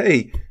wife,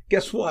 hey,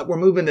 guess what? We're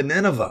moving to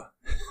Nineveh.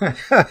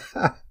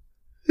 I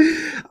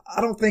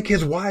don't think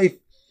his wife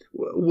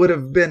would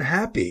have been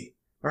happy,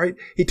 right?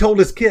 He told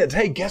his kids,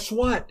 hey, guess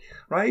what,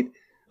 right?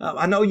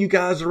 I know you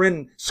guys are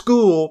in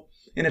school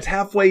and it's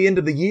halfway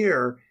into the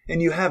year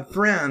and you have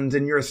friends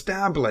and you're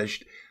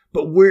established,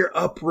 but we're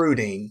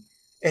uprooting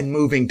and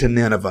moving to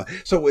Nineveh.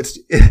 So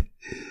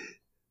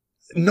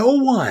no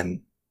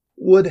one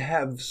would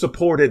have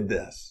supported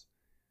this.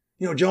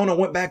 Jonah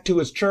went back to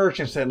his church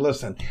and said,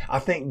 listen, I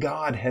think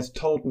God has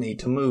told me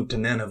to move to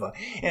Nineveh.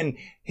 And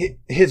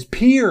his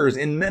peers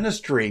in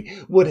ministry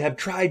would have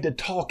tried to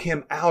talk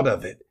him out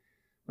of it.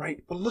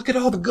 Right? Well, look at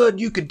all the good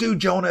you could do,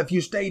 Jonah, if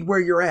you stayed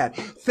where you're at.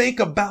 Think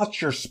about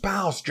your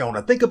spouse,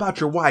 Jonah. Think about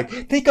your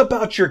wife. Think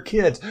about your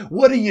kids.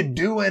 What are you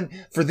doing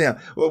for them?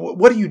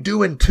 What are you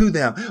doing to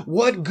them?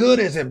 What good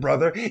is it,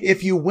 brother,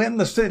 if you win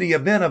the city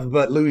of Nineveh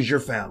but lose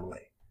your family?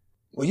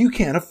 Well, you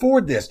can't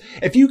afford this.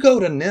 If you go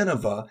to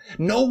Nineveh,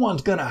 no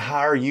one's going to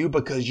hire you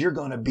because you're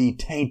going to be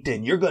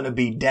tainted. You're going to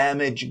be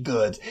damaged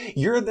goods.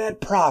 You're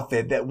that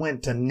prophet that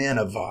went to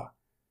Nineveh.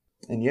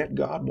 And yet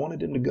God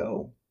wanted him to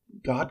go.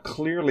 God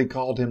clearly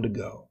called him to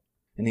go.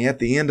 And at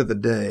the end of the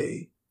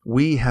day,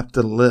 we have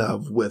to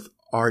live with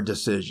our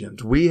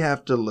decisions. We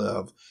have to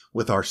live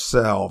with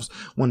ourselves.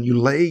 When you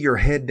lay your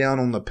head down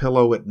on the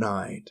pillow at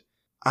night,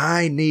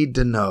 I need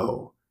to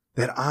know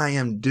that I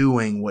am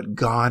doing what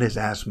God has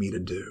asked me to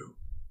do.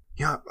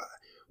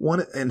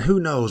 And who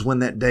knows when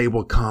that day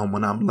will come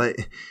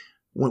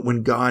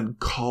when God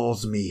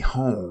calls me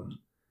home.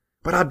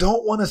 But I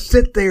don't want to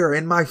sit there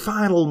in my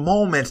final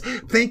moments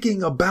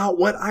thinking about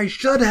what I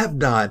should have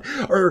done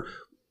or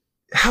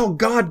how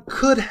God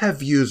could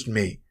have used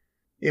me.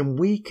 And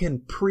we can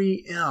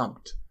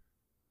preempt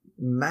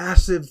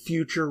massive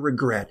future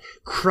regret,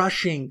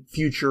 crushing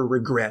future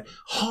regret,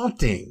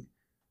 haunting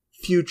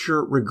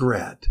future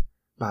regret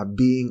by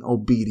being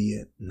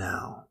obedient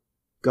now.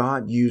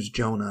 God used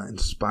Jonah in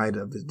spite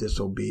of his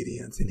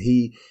disobedience, and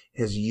he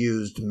has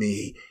used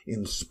me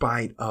in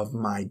spite of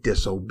my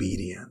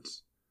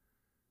disobedience.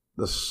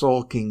 The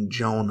sulking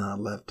Jonah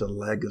left a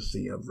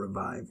legacy of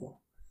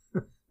revival.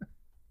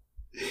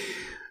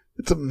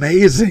 It's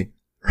amazing,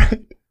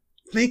 right?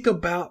 Think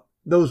about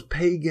those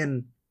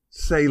pagan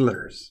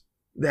sailors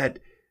that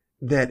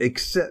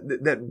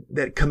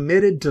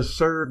committed to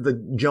serve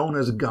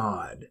Jonah's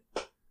God.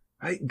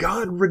 Right?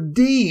 God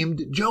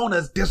redeemed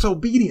Jonah's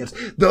disobedience.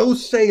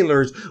 Those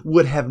sailors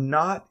would have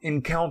not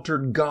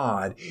encountered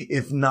God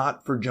if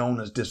not for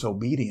Jonah's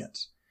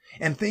disobedience.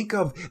 And think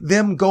of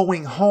them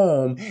going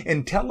home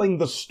and telling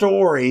the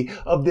story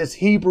of this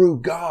Hebrew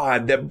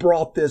God that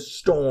brought this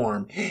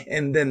storm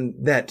and then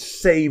that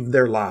saved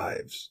their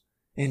lives.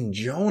 And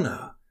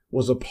Jonah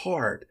was a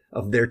part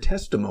of their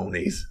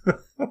testimonies.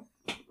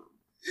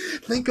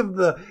 Think of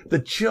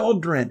the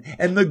children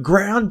and the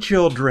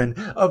grandchildren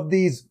of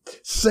these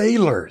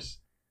sailors.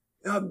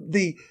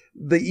 The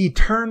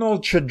eternal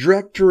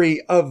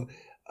trajectory of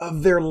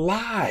their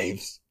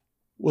lives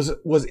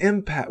was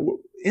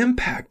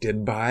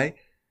impacted by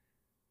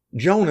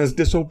Jonah's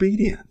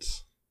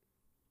disobedience.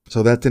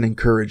 So that's an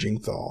encouraging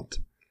thought,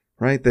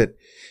 right? That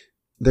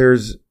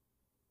there's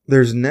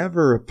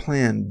never a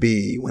plan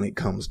B when it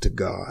comes to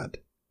God,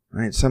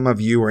 right? Some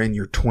of you are in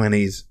your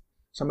 20s,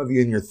 some of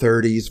you in your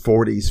 30s,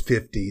 40s,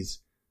 50s,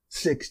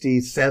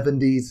 60s,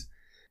 70s,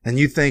 and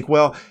you think,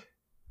 well,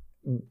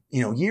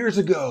 years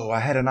ago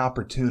I had an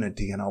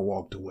opportunity and I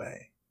walked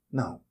away.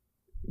 No,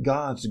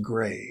 God's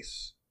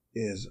grace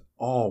is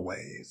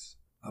always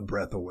a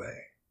breath away.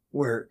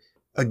 Where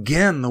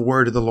again the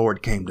word of the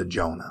Lord came to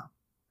Jonah.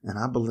 And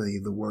I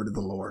believe the word of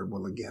the Lord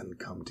will again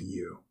come to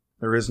you.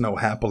 There is no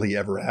happily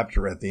ever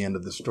after at the end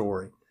of the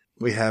story.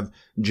 We have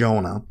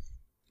Jonah,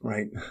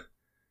 right,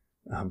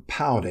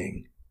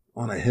 pouting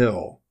on a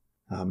hill,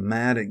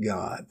 mad at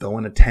God,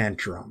 throwing a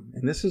tantrum.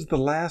 And this is the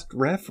last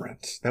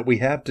reference that we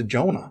have to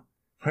Jonah.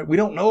 Right? We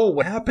don't know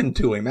what happened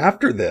to him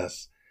after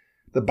this.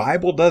 The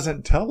Bible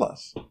doesn't tell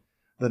us.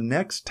 The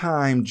next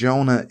time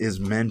Jonah is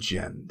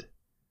mentioned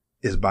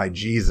is by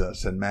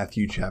Jesus in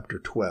Matthew chapter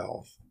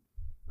 12.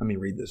 Let me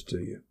read this to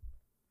you.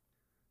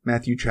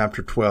 Matthew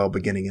chapter 12,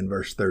 beginning in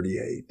verse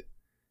 38.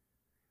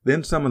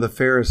 Then some of the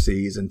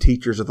Pharisees and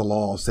teachers of the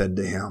law said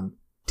to him,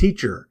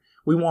 "Teacher,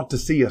 we want to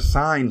see a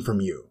sign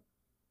from you."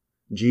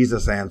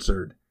 Jesus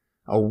answered,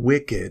 "A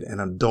wicked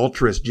and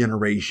adulterous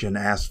generation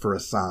asks for a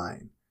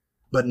sign,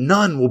 but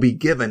none will be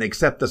given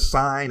except the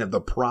sign of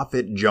the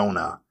prophet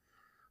Jonah.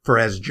 For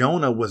as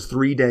Jonah was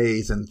 3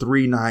 days and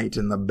 3 nights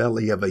in the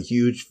belly of a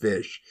huge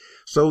fish,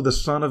 so the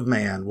Son of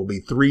Man will be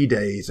 3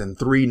 days and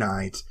 3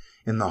 nights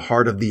in the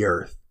heart of the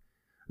earth.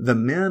 The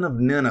men of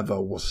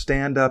Nineveh will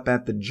stand up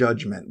at the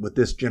judgment with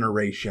this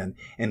generation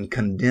and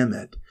condemn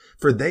it,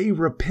 for they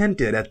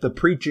repented at the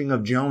preaching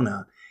of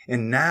Jonah,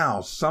 and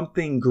now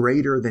something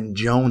greater than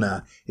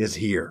Jonah is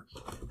here."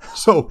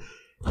 So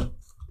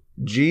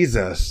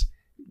Jesus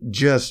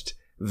just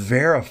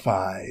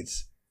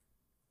verifies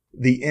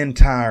the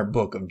entire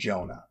book of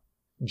Jonah.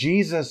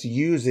 Jesus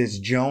uses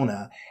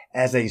Jonah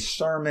as a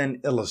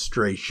sermon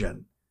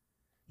illustration.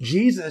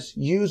 Jesus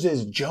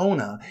uses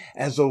Jonah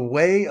as a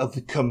way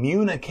of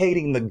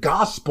communicating the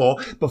gospel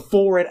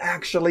before it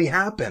actually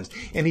happens.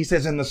 And he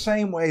says in the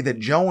same way that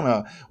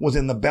Jonah was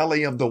in the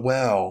belly of the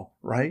whale,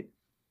 right?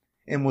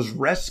 And was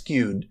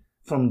rescued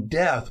from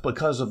death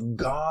because of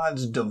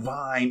God's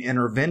divine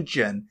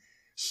intervention,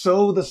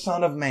 so the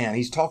Son of Man,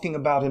 he's talking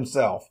about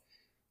himself,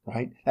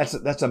 right?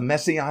 That's a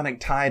messianic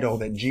title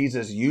that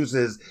Jesus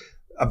uses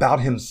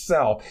about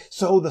himself.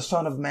 So the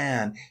Son of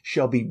Man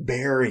shall be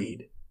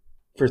buried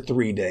for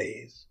 3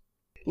 days.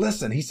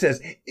 Listen, he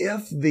says,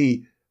 if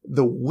the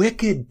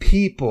wicked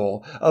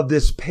people of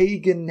this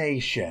pagan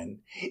nation,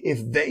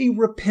 if they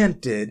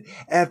repented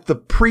at the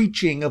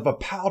preaching of a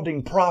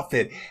pouting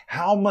prophet,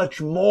 how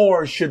much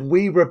more should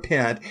we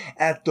repent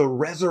at the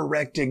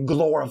resurrected,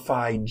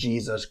 glorified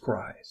Jesus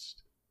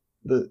Christ?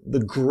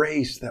 The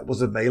grace that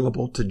was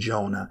available to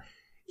Jonah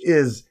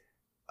is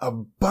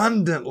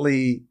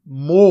abundantly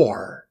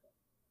more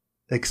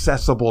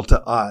accessible to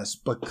us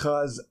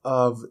because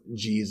of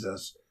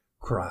Jesus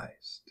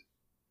Christ.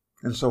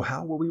 And so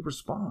how will we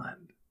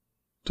respond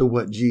to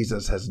what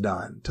Jesus has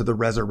done, to the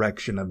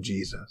resurrection of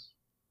Jesus?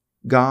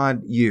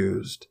 God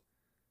used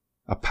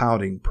a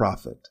pouting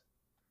prophet.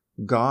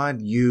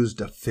 God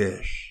used a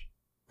fish.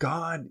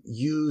 God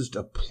used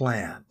a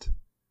plant.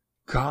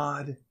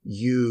 God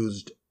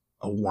used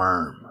a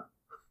worm.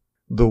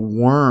 The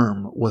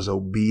worm was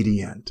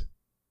obedient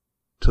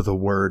to the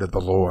word of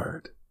the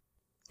Lord.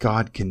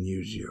 God can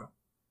use you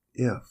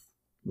if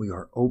we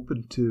are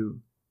open to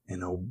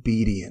and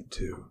obedient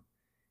to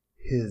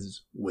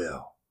His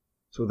will.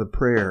 So the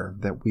prayer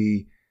that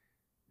we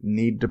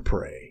need to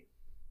pray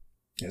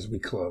as we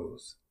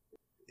close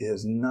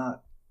is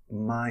not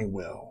my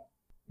will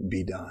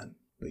be done,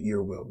 but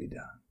your will be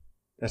done.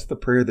 That's the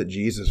prayer that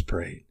Jesus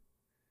prayed.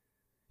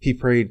 He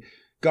prayed,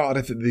 God,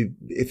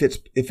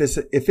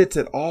 if it's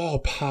at all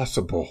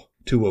possible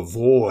to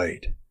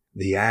avoid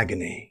the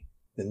agony,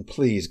 then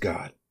please,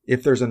 God,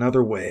 if there's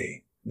another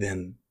way,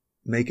 then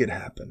make it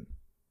happen.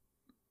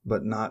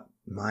 But not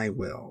my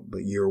will,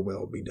 but your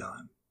will be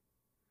done.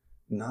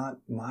 Not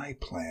my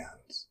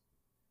plans,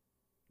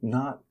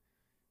 not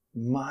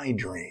my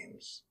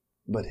dreams,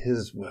 but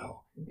His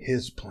will,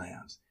 His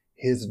plans,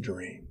 His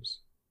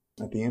dreams.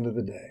 At the end of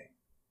the day,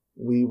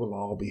 we will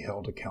all be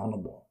held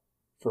accountable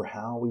for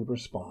how we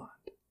respond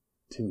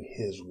to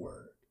His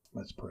word.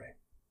 Let's pray.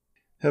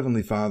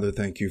 Heavenly Father,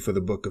 thank you for the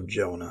book of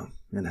Jonah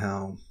and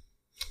how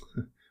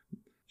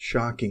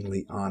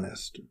shockingly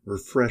honest,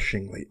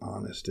 refreshingly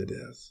honest it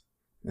is.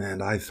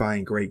 And I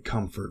find great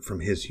comfort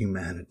from his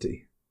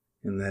humanity,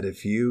 in that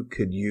if you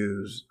could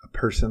use a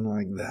person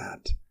like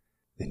that,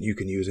 then you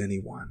can use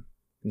anyone.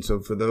 And so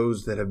for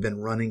those that have been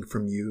running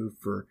from you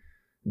for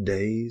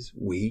days,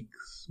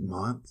 weeks,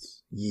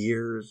 months,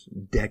 years,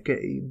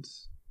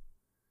 decades,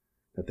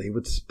 that they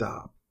would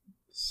stop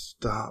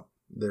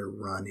their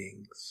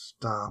running,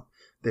 stop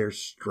their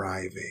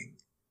striving,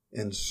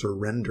 and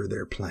surrender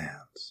their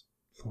plans.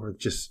 Lord,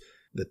 just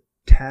the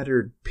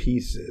tattered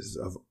pieces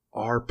of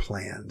our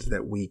plans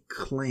that we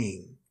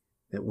cling,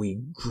 that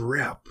we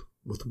grip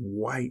with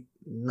white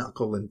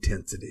knuckle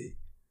intensity.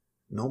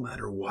 No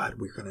matter what,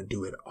 we're going to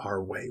do it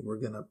our way. We're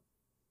going to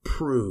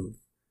prove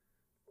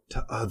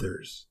to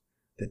others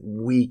that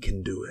we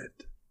can do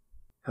it.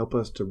 Help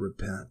us to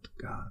repent,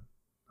 God,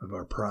 of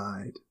our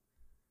pride,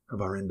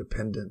 of our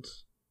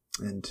independence,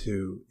 and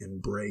to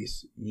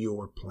embrace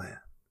your plan.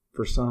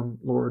 For some,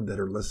 Lord, that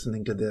are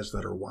listening to this,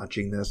 that are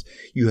watching this,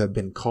 you have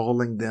been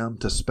calling them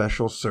to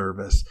special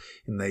service,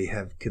 and they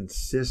have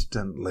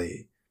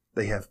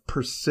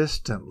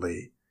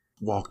persistently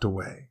walked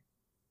away.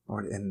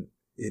 Lord, and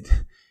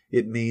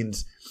it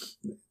means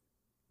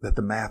that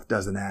the math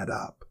doesn't add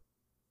up.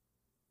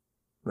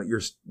 But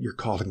you're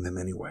calling them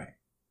anyway.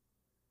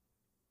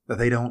 That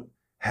they don't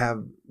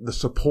have the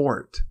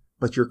support,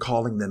 but you're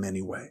calling them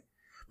anyway.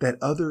 That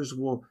others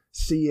will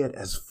see it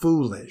as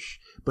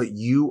foolish, but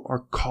you are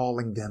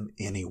calling them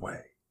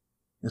anyway.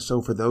 And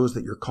so for those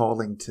that you're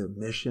calling to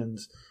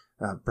missions,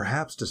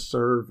 perhaps to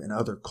serve in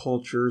other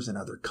cultures, in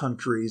other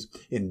countries,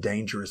 in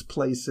dangerous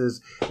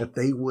places, that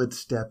they would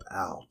step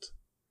out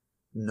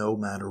no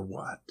matter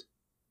what,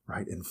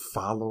 right? And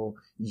follow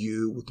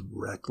you with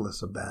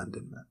reckless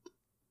abandonment.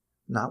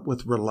 Not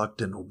with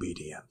reluctant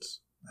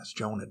obedience, as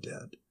Jonah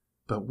did,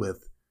 but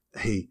with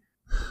a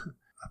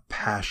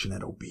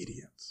passionate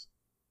obedience.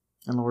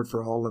 And Lord,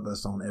 for all of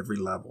us on every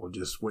level,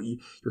 just what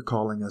you're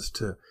calling us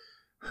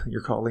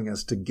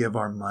to give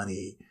our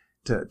money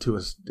to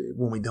us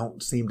when we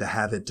don't seem to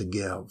have it to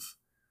give.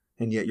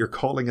 And yet you're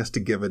calling us to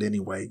give it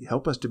anyway.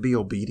 Help us to be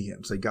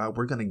obedient. Say, God,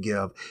 we're going to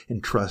give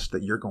and trust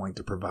that you're going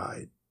to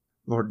provide.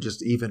 Lord,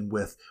 just even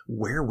with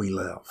where we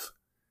live,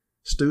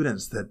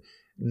 students that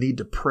need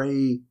to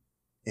pray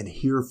and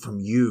hear from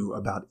you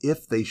about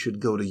if they should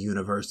go to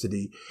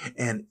university,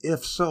 and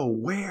if so,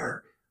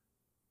 where.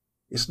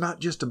 It's not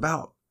just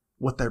about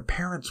what their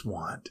parents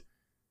want.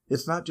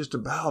 It's not just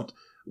about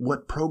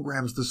what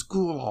programs the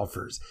school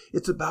offers.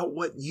 It's about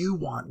what you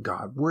want,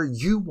 God, where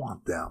you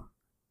want them.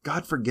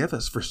 God, forgive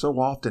us for so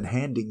often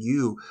handing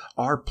you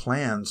our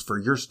plans for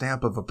your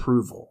stamp of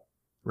approval.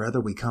 Rather,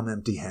 we come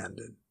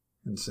empty-handed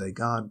and say,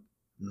 God,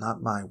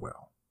 not my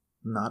will,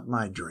 not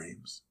my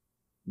dreams,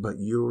 but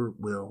your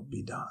will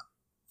be done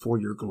for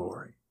your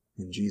glory.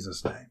 In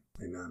Jesus' name,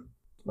 amen.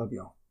 Love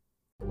y'all.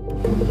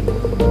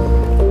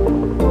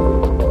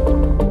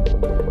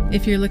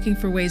 If you're looking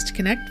for ways to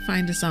connect,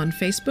 find us on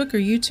Facebook or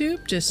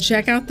YouTube. Just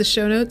check out the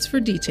show notes for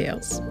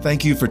details.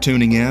 Thank you for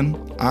tuning in.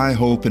 I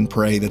hope and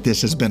pray that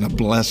this has been a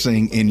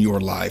blessing in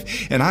your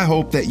life. And I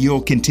hope that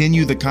you'll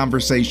continue the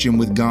conversation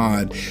with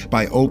God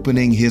by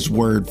opening His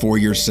Word for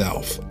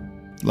yourself.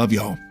 Love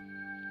y'all.